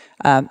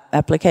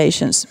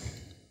applications.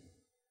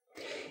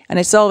 And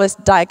it's always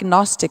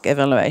diagnostic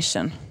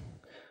evaluation,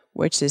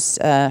 which is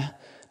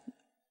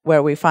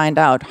where we find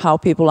out how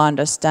people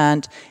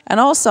understand.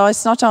 And also,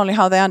 it's not only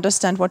how they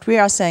understand what we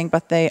are saying,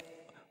 but they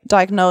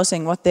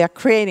diagnosing what they are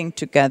creating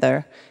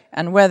together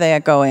and where they are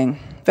going.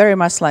 Very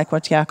much like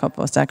what Jakob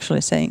was actually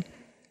saying.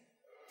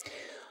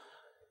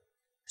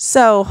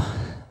 So,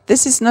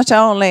 this is not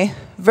only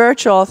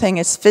virtual thing,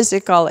 it's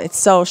physical, it's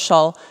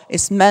social,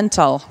 it's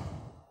mental,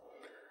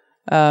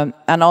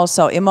 and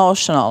also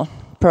emotional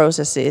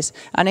processes.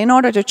 And in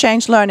order to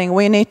change learning,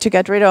 we need to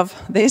get rid of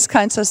these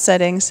kinds of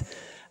settings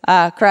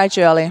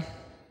gradually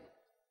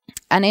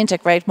and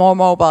integrate more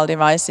mobile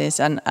devices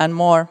and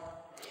more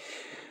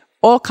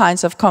all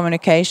kinds of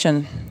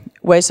communication,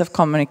 ways of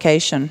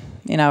communication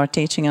in our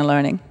teaching and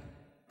learning.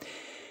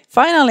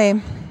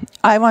 Finally,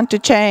 I want to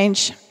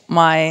change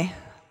my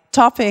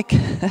topic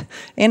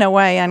in a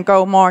way and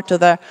go more to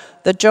the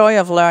joy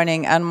of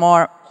learning and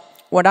more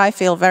what I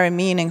feel very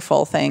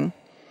meaningful thing.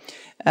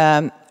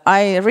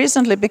 I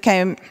recently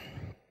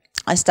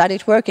I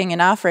started working in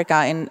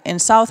Africa, in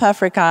South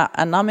Africa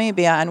and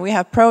Namibia, and we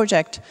have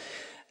projects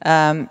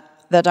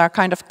that are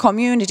kind of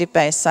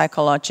community-based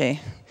psychology,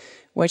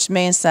 which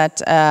means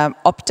that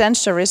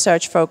Optentia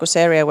research focus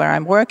area where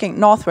I'm working,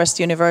 Northwest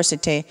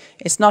University,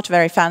 is not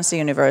very fancy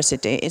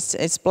university.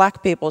 It's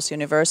black people's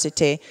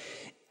university,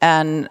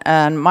 and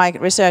my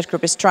research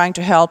group is trying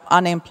to help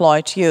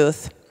unemployed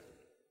youth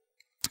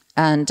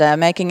and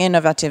making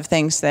innovative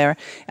things there.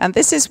 And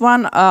this is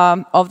one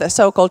of the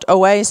so-called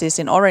oases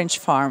in Orange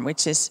Farm,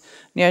 which is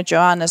near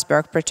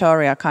Johannesburg,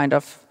 Pretoria kind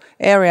of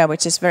area,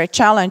 which is very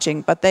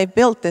challenging, but they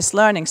built this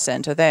learning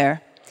center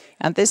there.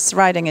 And this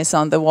writing is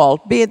on the wall: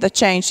 be the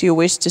change you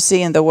wish to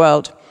see in the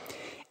world.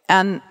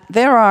 And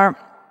there are,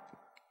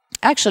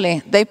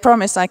 actually, they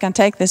promise I can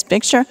take this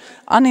picture,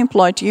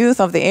 unemployed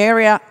youth of the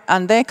area,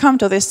 and they come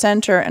to this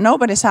center, and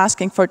nobody's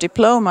asking for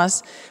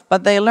diplomas,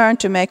 but they learn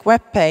to make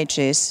web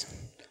pages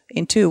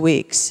in 2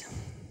 weeks.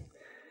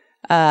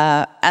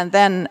 And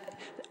then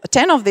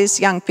 10 of these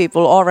young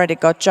people already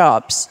got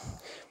jobs,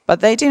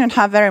 but they didn't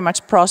have very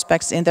much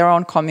prospects in their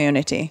own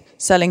community,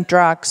 selling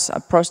drugs,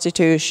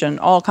 prostitution,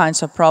 all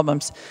kinds of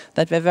problems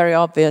that were very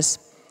obvious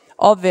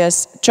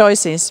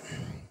choices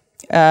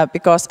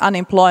because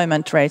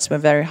unemployment rates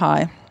were very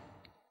high.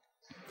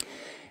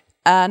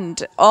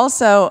 And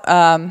also,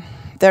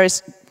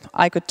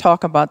 I could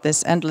talk about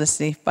this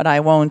endlessly, but I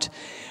won't.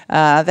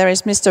 There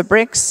is Mr.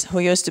 Briggs, who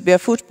used to be a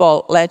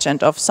football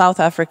legend of South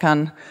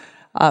African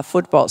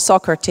football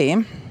soccer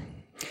team.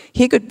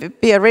 He could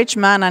be a rich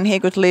man and he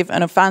could live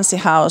in a fancy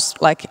house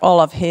like all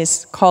of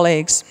his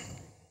colleagues.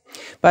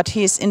 But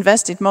he's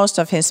invested most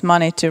of his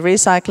money to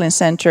recycling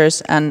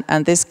centers and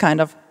this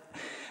kind of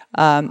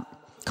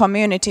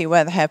community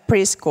where they have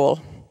preschool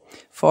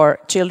for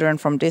children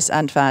from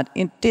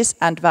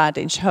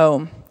disadvantaged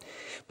home.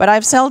 But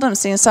I've seldom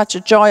seen such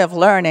a joy of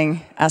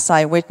learning as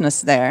I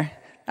witnessed there.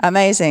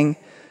 Amazing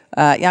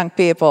young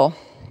people.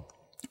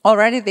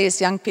 Already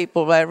these young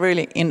people were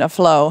really in a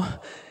flow.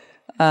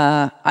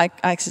 I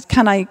said,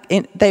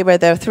 they were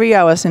there 3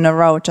 hours in a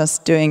row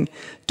just doing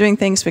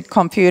things with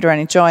computer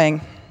and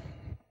enjoying.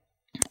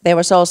 There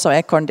was also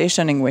air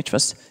conditioning, which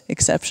was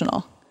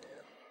exceptional.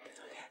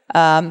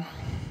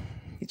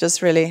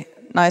 Just really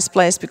nice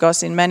place,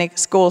 because in many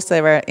schools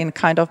they were in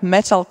kind of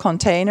metal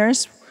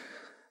containers,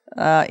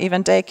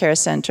 even daycare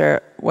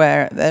center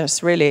where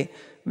there's really,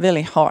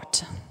 really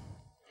hot.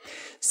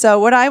 So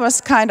what I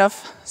was kind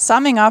of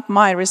summing up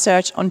my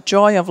research on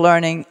joy of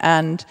learning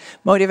and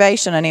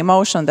motivation and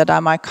emotion that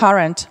are my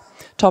current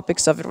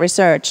topics of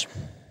research.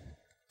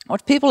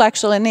 What people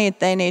actually need,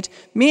 they need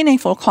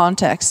meaningful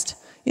context,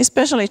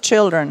 especially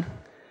children,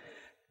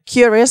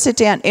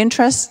 curiosity and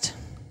interest,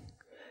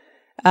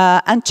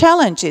 and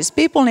challenges.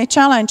 People need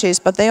challenges,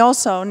 but they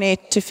also need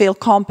to feel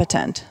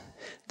competent.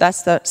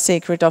 That's the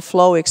secret of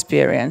flow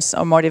experience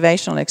or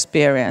motivational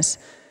experience.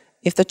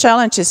 If the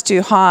challenge is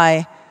too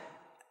high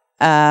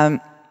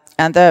and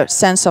the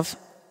sense of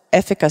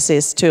efficacy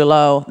is too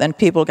low, then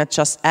people get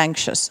just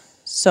anxious.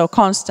 So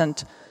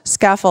constant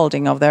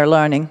scaffolding of their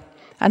learning.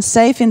 And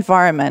safe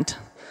environment.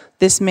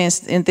 This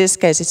means, in this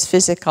case, it's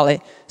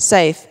physically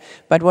safe.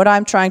 But what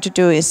I'm trying to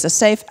do is a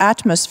safe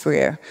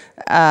atmosphere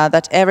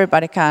that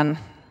everybody can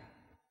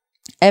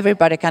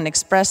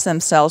express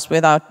themselves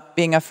without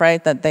being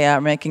afraid that they are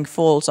making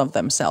fools of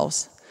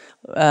themselves.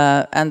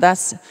 And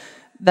that's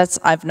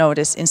I've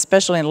noticed,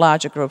 especially in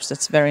larger groups,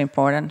 that's very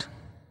important.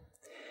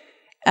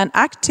 An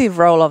active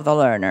role of the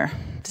learner.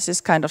 This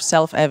is kind of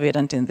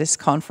self-evident in this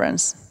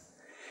conference.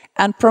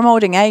 And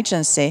promoting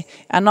agency,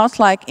 and not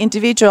like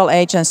individual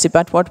agency,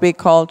 but what we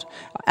called,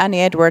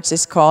 Annie Edwards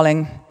is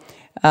calling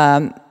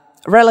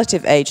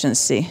relative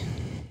agency,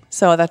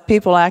 so that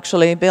people are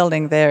actually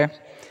building their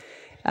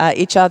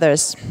each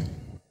other's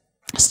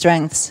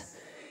strengths.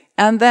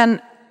 And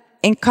then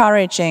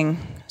encouraging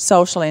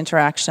social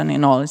interaction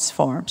in all its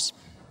forms.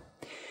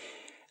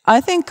 I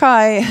think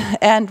I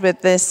end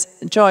with this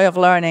joy of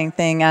learning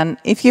thing, and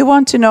if you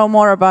want to know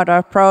more about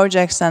our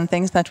projects and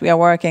things that we are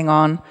working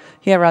on,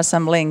 here are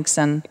some links,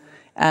 and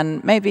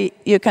maybe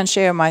you can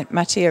share my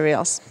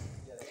materials.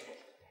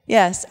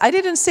 Yes, I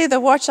didn't see the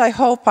watch. I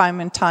hope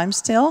I'm in time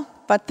still,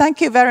 but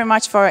thank you very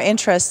much for your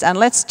interest, and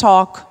let's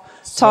talk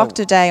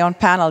today on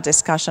panel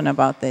discussion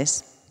about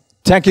this.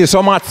 Thank you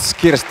so much,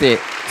 Kirsti.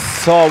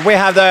 So we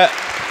have the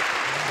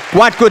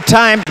quite good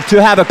time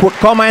to have a quick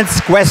comments,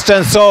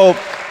 questions. So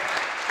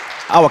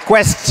our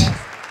quest,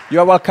 you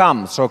are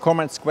welcome. So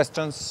comments,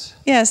 questions,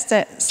 yes,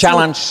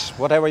 challenge,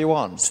 whatever you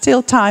want.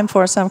 Still time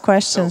for some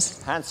questions.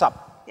 So, hands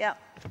up. Yeah.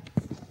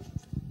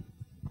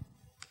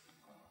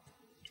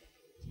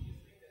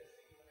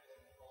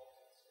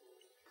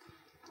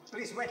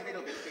 Please wait a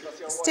little bit because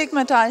you're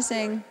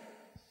stigmatizing.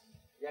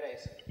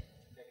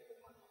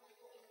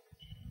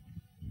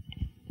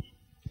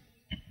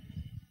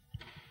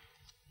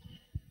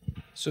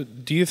 So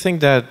do you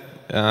think that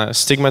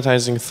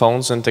stigmatizing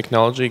phones and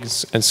technology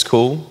in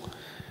school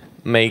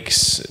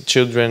makes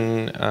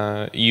children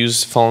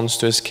use phones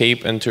to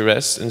escape and to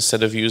rest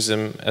instead of use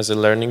them as a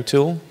learning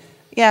tool?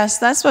 Yes,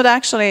 that's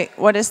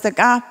what is the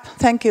gap.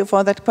 Thank you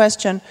for that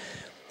question.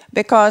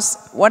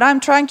 Because what I'm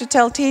trying to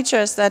tell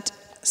teachers that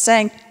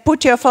saying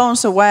put your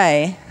phones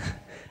away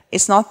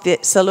is not the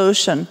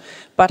solution,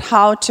 but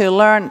how to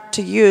learn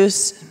to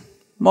use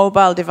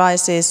mobile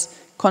devices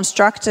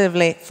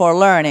constructively for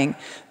learning.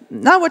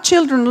 Now what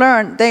children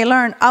learn, they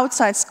learn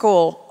outside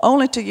school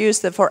only to use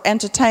them for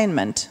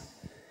entertainment.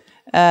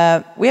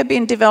 We have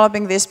been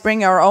developing this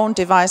bring your own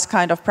device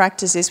kind of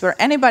practices where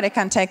anybody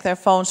can take their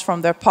phones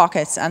from their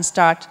pockets and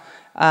start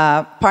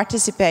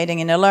participating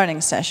in a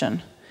learning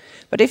session.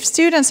 But if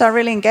students are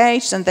really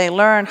engaged and they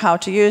learn how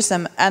to use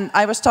them, and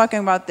I was talking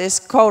about this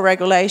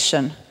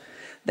co-regulation,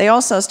 they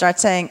also start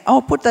saying,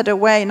 oh, put that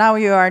away, now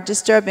you are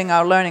disturbing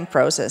our learning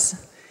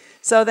process.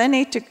 So they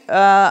need to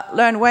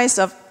learn ways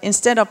of,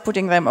 instead of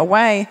putting them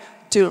away,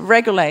 to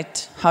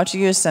regulate how to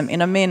use them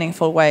in a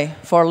meaningful way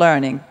for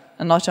learning,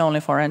 and not only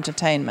for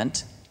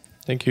entertainment.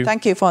 Thank you.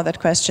 Thank you for that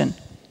question.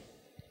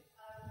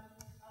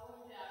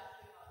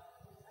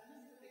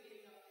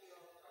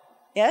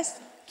 Yes?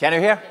 Can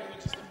you hear?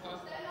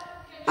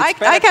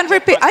 I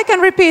can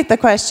repeat the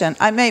question.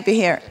 I may be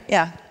here.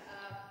 Yeah.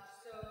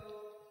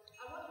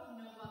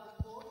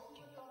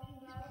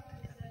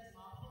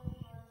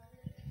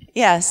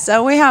 Yes,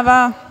 so we have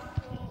a...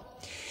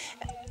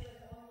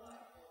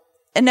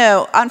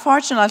 No,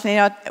 unfortunately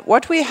not.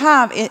 What we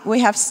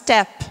have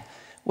STEP,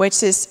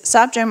 which is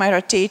subject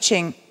matter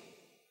teaching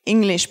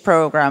English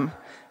program.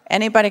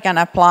 Anybody can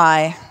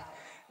apply,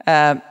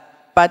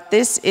 but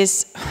this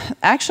is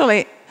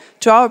actually,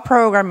 to our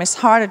program, is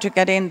harder to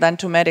get in than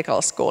to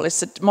medical school.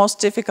 It's the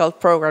most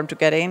difficult program to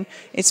get in.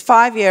 It's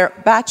 5-year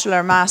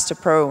bachelor master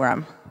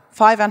program,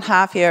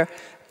 5.5-year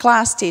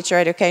class teacher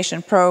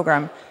education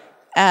program.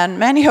 And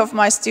many of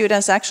my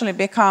students actually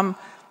become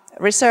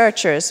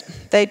researchers.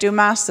 They do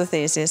master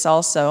theses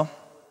also.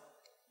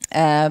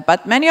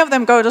 But many of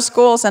them go to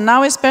schools, and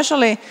now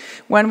especially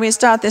when we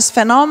start this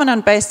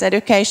phenomenon-based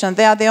education,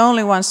 they are the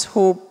only ones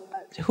who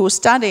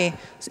study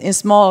in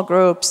small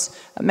groups,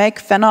 make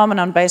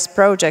phenomenon-based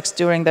projects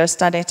during their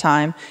study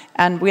time.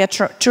 And we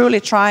are truly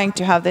trying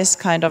to have this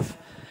kind of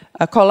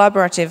a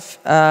collaborative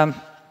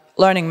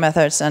learning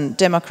methods and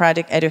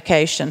democratic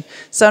education.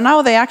 So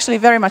now they actually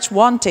very much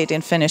want it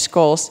in Finnish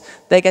schools.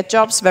 They get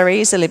jobs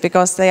very easily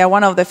because they are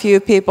one of the few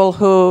people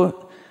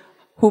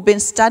who've been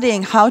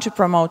studying how to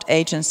promote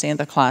agency in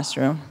the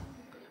classroom.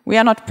 We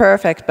are not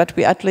perfect, but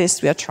at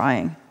least we are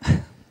trying.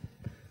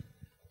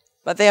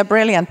 But they are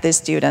brilliant, these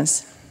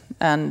students,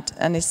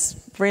 and it's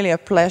really a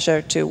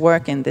pleasure to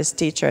work in this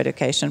teacher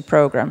education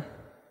program.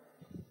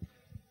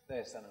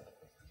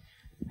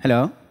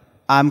 Hello,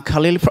 I'm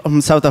Khalil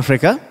from South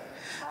Africa.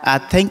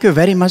 Thank you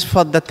very much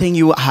for the thing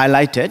you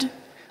highlighted.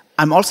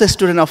 I'm also a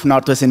student of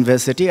Northwest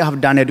University. I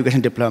have done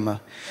education diploma. Yeah.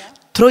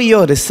 Through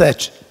your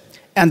research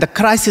and the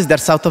crisis that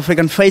South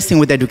Africa is facing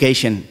with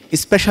education,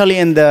 especially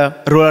in the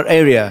rural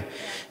area,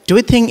 do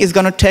you think it's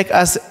going to take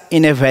us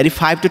in a very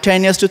 5 to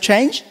 10 years to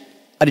change?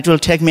 Or it will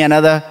take me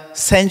another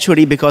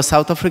century, because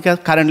South Africa,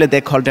 currently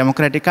they call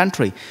democratic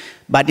country.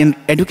 But in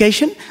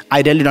education,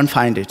 I really don't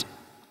find it.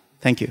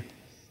 Thank you.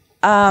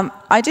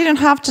 I didn't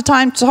have the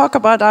time to talk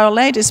about our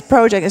latest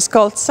project. It's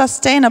called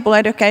Sustainable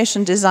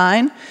Education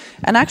Design.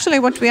 And actually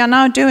what we are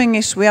now doing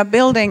is we are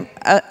building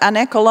an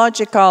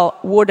ecological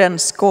wooden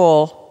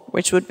school,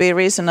 which would be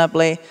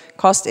reasonably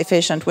cost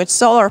efficient, with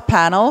solar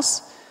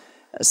panels,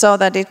 so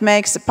that it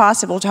makes it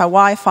possible to have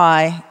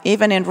Wi-Fi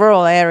even in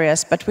rural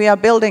areas. But we are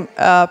building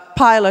a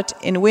pilot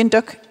in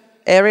Windhoek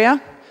area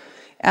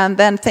and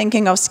then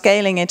thinking of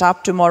scaling it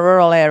up to more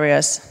rural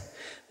areas.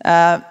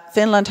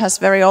 Finland has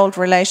very old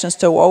relations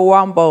to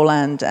Owambo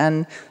land,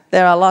 and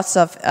there are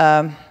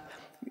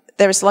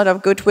there is a lot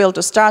of goodwill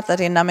to start that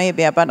in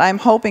Namibia, but I'm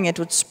hoping it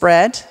would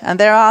spread, and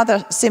there are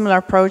other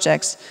similar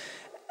projects.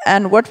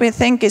 And what we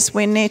think is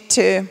we need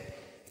to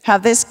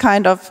have this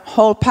kind of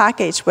whole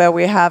package where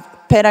we have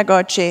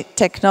pedagogy,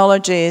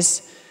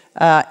 technologies,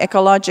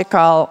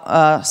 ecological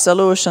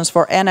solutions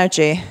for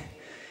energy,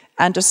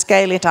 and to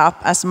scale it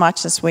up as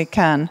much as we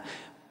can.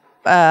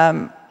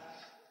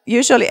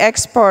 Usually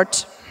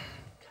export.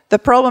 The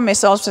problem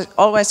is also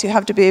always you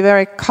have to be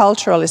very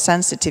culturally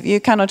sensitive. You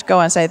cannot go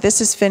and say, this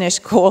is Finnish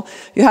school.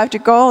 You have to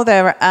go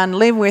there and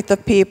live with the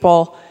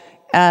people.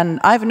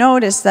 And I've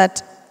noticed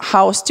that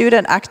how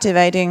student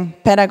activating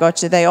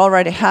pedagogy they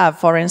already have,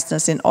 for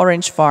instance, in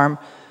Orange Farm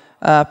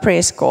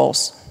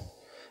preschools.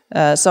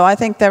 So I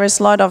think there is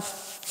a lot of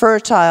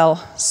fertile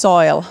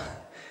soil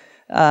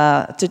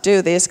to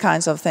do these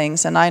kinds of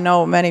things. And I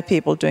know many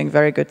people doing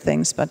very good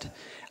things, but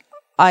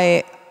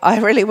I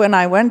really, when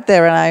I went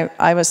there and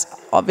I was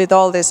with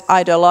all this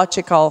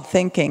ideological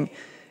thinking,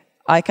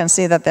 I can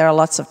see that there are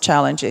lots of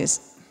challenges.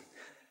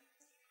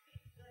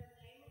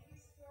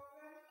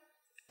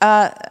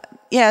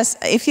 Yes,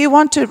 if you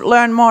want to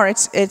learn more,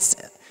 it's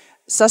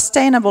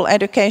Sustainable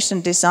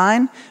Education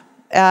Design,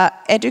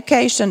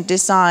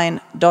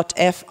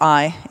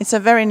 educationdesign.fi. It's a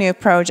very new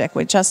project.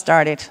 We just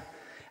started.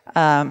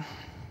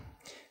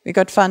 We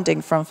got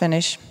funding from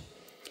Finnish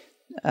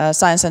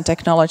Science and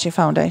Technology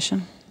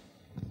Foundation.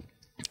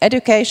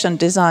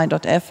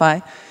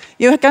 educationdesign.fi.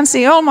 You can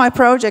see all my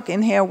project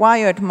in here,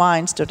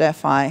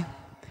 wiredminds.fi.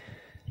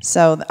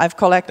 So I've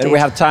collected. Then we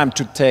have time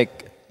to take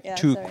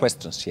two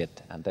questions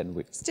yet, and then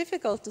we. It's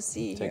difficult to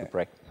see take here. a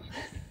break.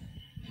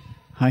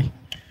 Hi.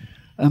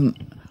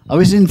 I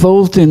was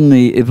involved in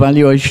the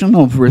evaluation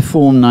of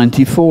Reform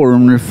 94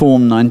 and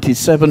Reform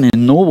 97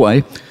 in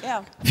Norway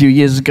a few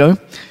years ago,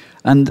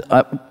 and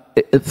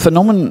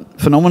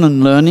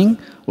phenomenon learning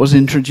was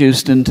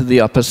introduced into the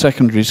upper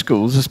secondary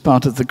schools as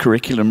part of the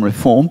curriculum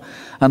reform,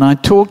 and I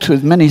talked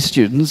with many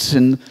students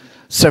in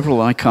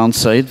several, I can't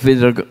say it,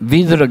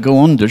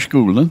 videregående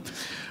skolan,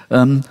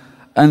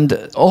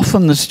 and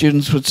often the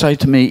students would say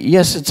to me,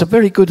 yes, it's a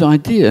very good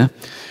idea,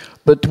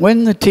 but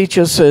when the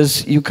teacher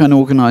says you can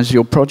organize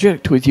your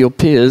project with your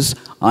peers,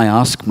 I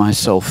ask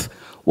myself,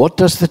 what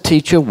does the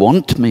teacher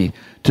want me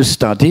to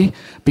study?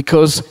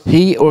 Because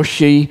he or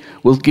she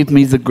will give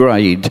me the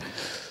grade.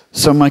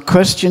 So my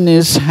question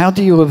is, how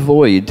do you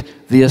avoid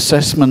the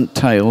assessment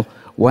tail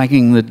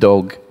wagging the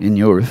dog in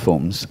your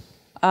reforms?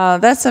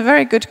 That's a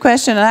very good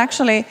question. And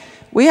actually,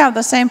 we have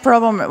the same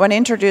problem when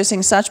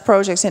introducing such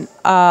projects in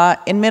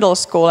middle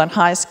school and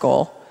high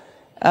school,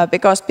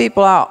 because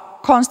people are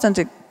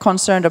constantly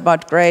concerned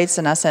about grades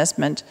and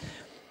assessment.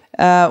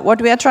 What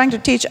we are trying to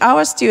teach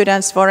our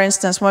students, for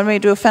instance, when we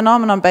do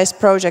phenomenon-based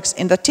projects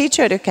in the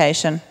teacher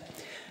education,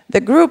 the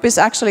group is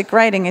actually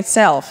grading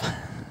itself.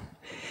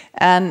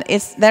 And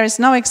there is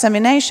no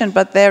examination,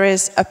 but there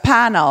is a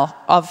panel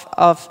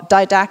of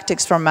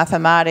didactics from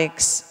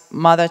mathematics,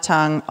 mother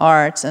tongue,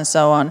 arts, and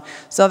so on.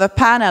 So the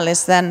panel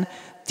is then,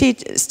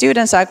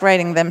 students are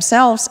grading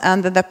themselves,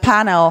 and the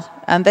panel,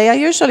 and they are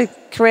usually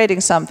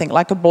creating something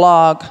like a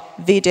blog,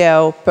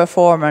 video,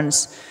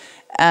 performance,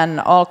 and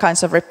all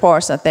kinds of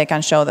reports that they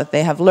can show that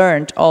they have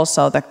learned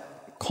also the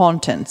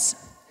contents.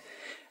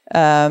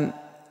 But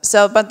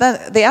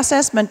the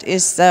assessment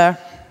is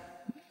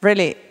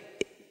really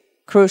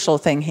crucial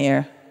thing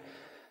here.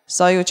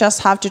 So you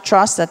just have to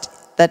trust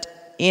that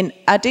in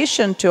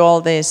addition to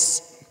all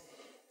these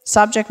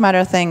subject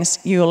matter things,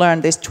 you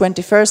learn these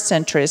 21st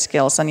century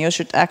skills, and you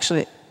should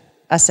actually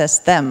assess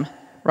them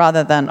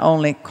rather than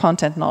only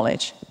content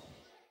knowledge.